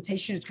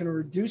representation, it's going to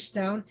reduce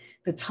down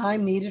the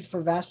time needed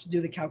for VASP to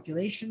do the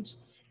calculations.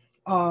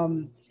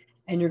 And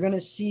you're going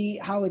to see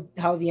how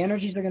the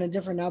energies are going to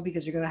differ now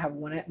because you're going to have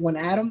one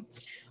atom.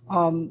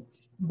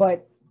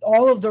 But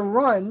all of the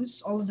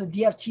runs, all of the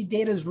DFT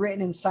data is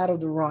written inside of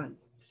the run.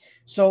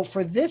 So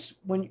for this,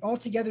 when all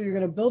together, you're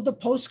going to build the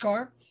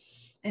postcard,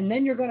 and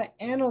then you're going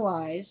to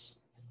analyze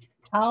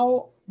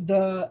how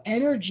the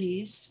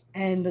energies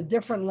and the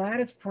different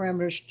lattice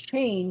parameters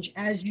change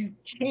as you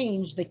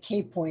change the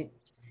K-point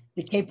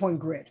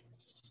grid.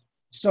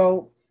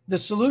 So the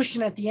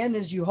solution at the end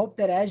is you hope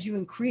that as you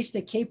increase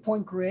the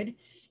K-point grid,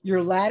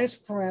 your lattice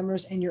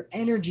parameters and your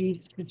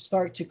energy should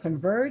start to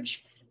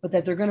converge, but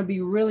that there's going to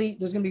be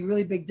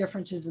really big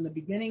differences in the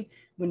beginning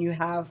when you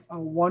have a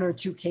 1 or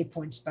 2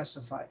 K-points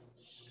specified.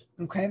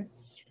 Okay.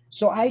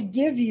 So I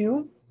give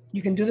you,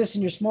 you can do this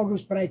in your small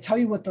groups, but I tell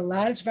you what the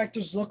lattice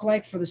vectors look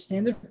like for the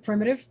standard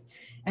primitive.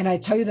 And I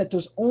tell you that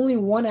there's only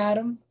one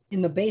atom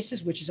in the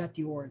basis, which is at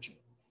the origin.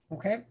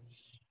 Okay.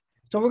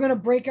 So we're going to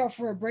break out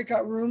for our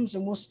breakout rooms,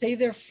 and we'll stay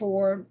there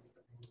for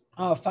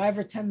 5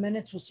 or 10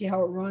 minutes. We'll see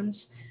how it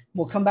runs.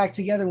 We'll come back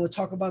together and we'll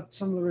talk about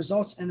some of the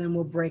results, and then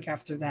we'll break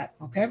after that.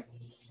 Okay.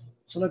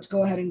 So let's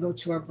go ahead and go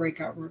to our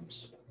breakout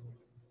rooms.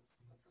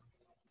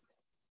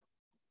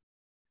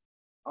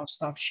 I'll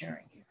stop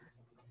sharing here.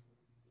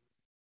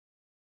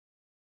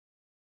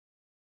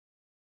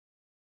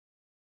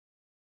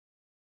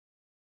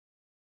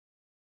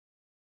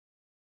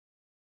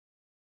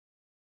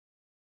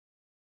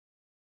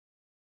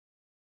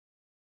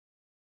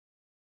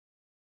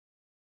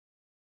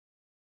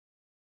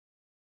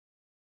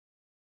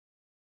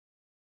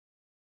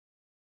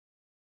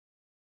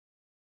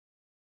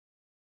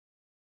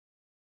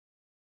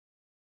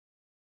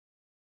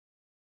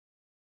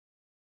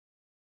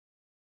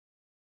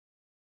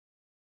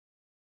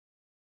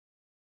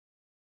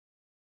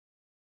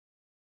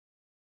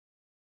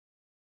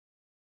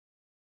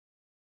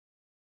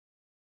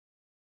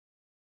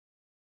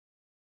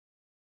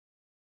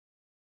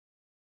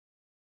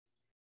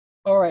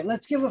 All right,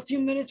 let's give a few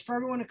minutes for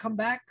everyone to come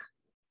back.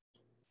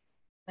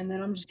 And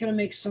then I'm just going to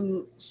make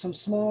some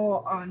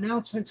small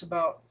announcements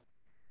about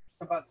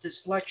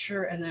this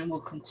lecture, and then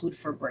we'll conclude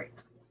for a break.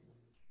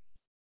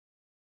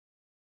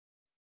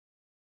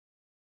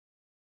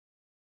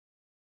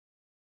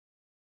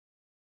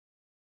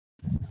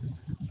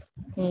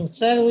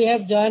 Sir, we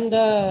have joined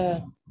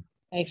the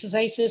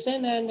exercise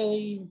session, and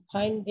we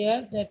find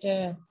there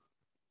that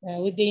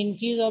with the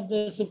increase of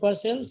the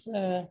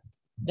supercells,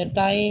 the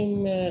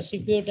time,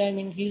 CPU time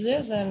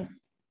increases, and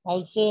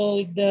also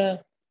with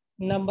the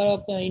number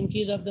of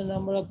increase of the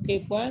number of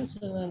K points,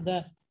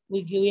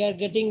 we are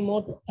getting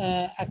more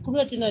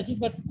accurate energy,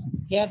 but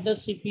here the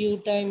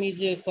CPU time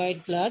is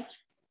quite large.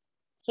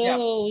 So yeah,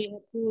 we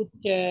have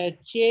to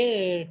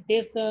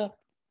test the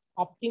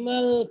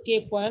optimal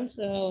K points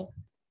to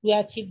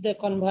achieve the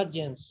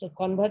convergence. So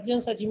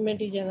convergence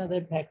achievement is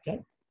another factor.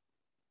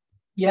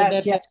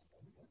 Yes, so yes.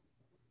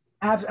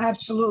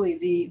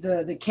 Absolutely.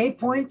 The K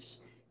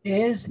points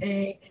is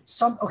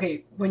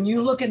okay. When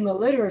you look in the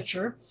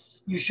literature,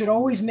 you should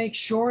always make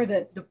sure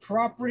that the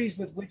properties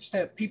with which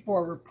that people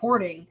are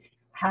reporting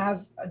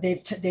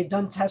they've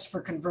done tests for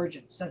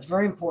convergence. That's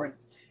very important.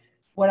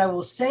 What I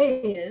will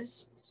say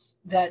is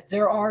that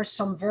there are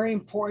some very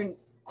important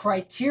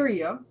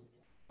criteria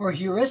or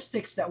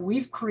heuristics that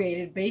we've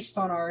created based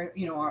on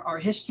our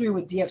history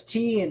with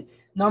DFT and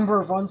number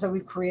of runs that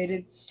we've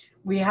created.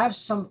 We have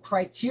some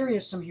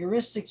criteria, some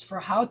heuristics for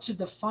how to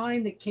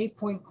define the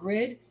K-point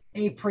grid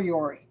a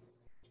priori.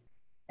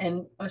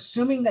 And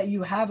assuming that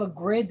you have a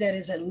grid that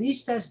is at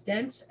least as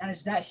dense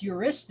as that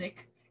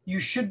heuristic,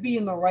 you should be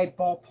in the right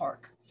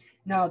ballpark.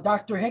 Now,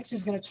 Dr. Hicks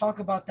is going to talk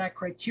about that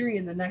criteria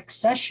in the next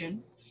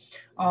session.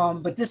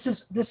 But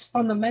this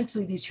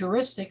fundamentally, these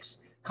heuristics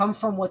come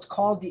from what's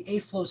called the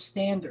AFLOW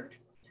standard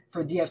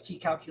for DFT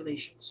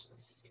calculations.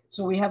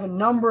 So we have a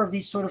number of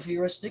these sort of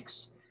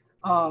heuristics.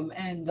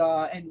 And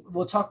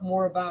we'll talk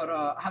more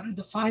about how to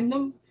define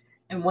them,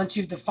 and once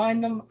you've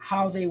defined them,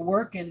 how they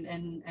work, and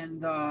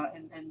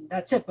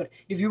that's it. But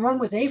if you run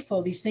with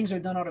AFLOW, these things are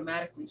done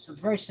automatically, so it's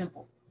very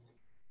simple.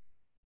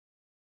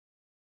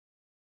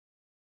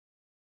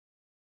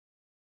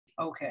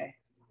 Okay.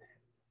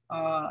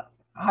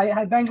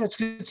 Hi, Benga. It's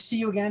good to see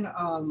you again.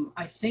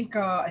 I think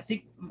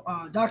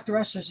Dr.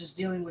 Essers is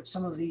dealing with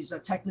some of these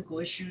technical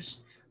issues,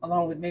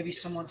 along with maybe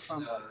someone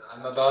from.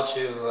 I'm about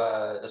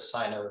to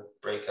assign a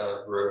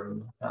breakout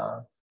room.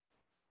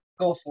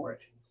 Go for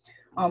it.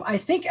 I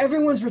think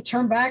everyone's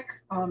returned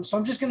back. So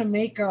I'm just going to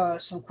make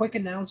some quick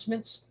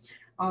announcements.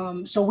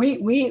 So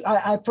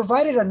I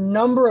provided a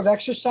number of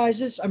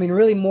exercises. I mean,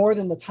 really more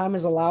than the time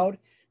is allowed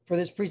for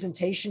this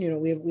presentation. You know,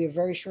 we have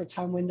very short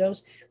time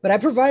windows, but I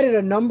provided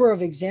a number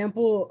of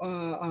example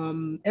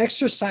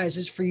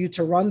exercises for you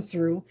to run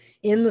through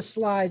in the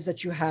slides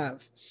that you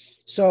have.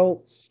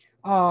 So,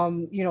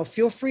 you know,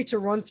 feel free to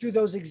run through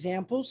those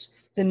examples.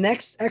 The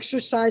next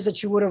exercise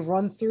that you would have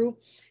run through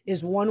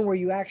is one where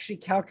you actually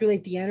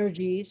calculate the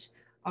energies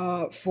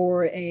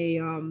for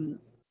a,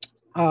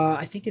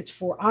 I think it's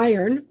for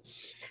iron.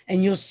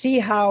 And you'll see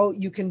how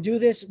you can do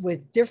this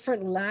with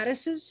different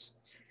lattices.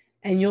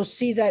 And you'll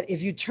see that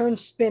if you turn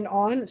spin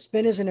on,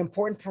 spin is an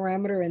important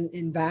parameter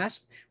in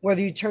VASP.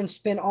 Whether you turn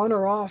spin on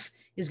or off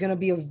is going to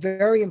be a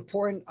very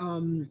important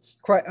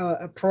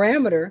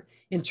parameter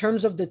in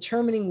terms of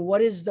determining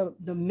what is the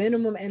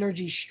minimum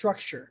energy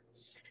structure.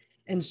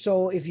 And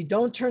so if you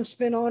don't turn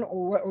spin on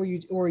or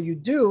you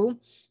do,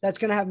 that's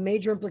going to have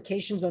major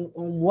implications on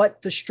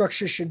what the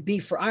structure should be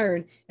for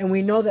iron. And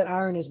we know that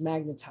iron is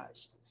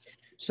magnetized.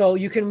 So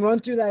you can run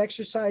through that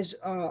exercise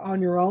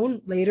on your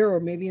own later, or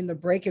maybe in the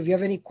break. If you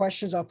have any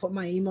questions, I'll put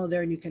my email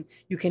there and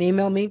you can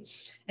email me.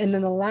 And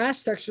then the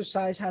last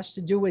exercise has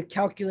to do with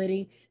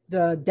calculating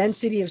the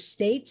density of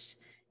states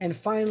and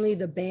finally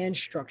the band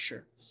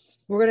structure.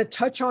 We're going to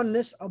touch on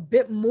this a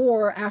bit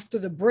more after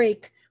the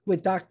break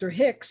with Dr.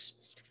 Hicks,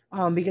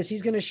 because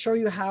he's going to show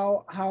you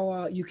how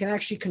you can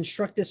actually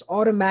construct this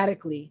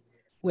automatically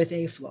with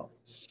AFLOW.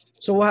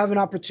 So we'll have an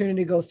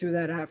opportunity to go through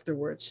that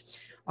afterwards.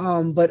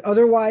 But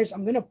otherwise,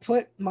 I'm going to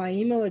put my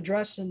email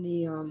address in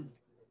the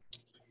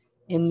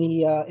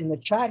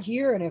chat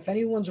here. And if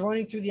anyone's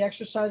running through the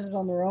exercises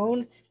on their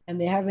own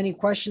and they have any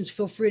questions,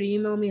 feel free to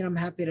email me and I'm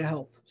happy to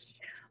help.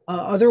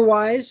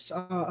 Otherwise,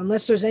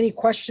 unless there's any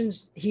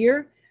questions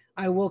here,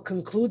 I will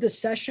conclude the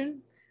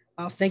session.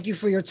 Thank you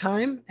for your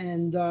time,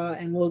 and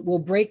we'll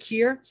break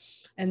here,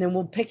 and then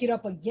we'll pick it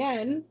up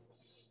again.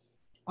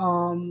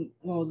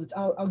 Well,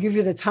 I'll give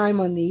you the time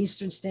on the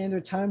Eastern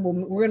Standard Time.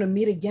 We're going to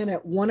meet again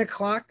at 1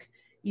 o'clock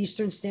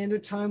Eastern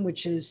Standard Time,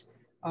 which is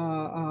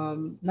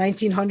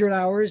 1900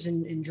 hours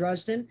in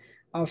Dresden,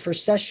 for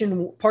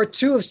part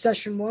 2 of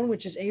session 1,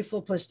 which is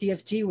AFLOW plus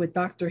DFT with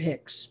Dr.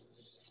 Hicks.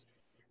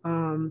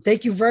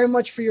 Thank you very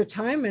much for your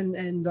time,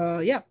 and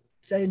yeah,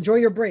 enjoy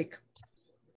your break.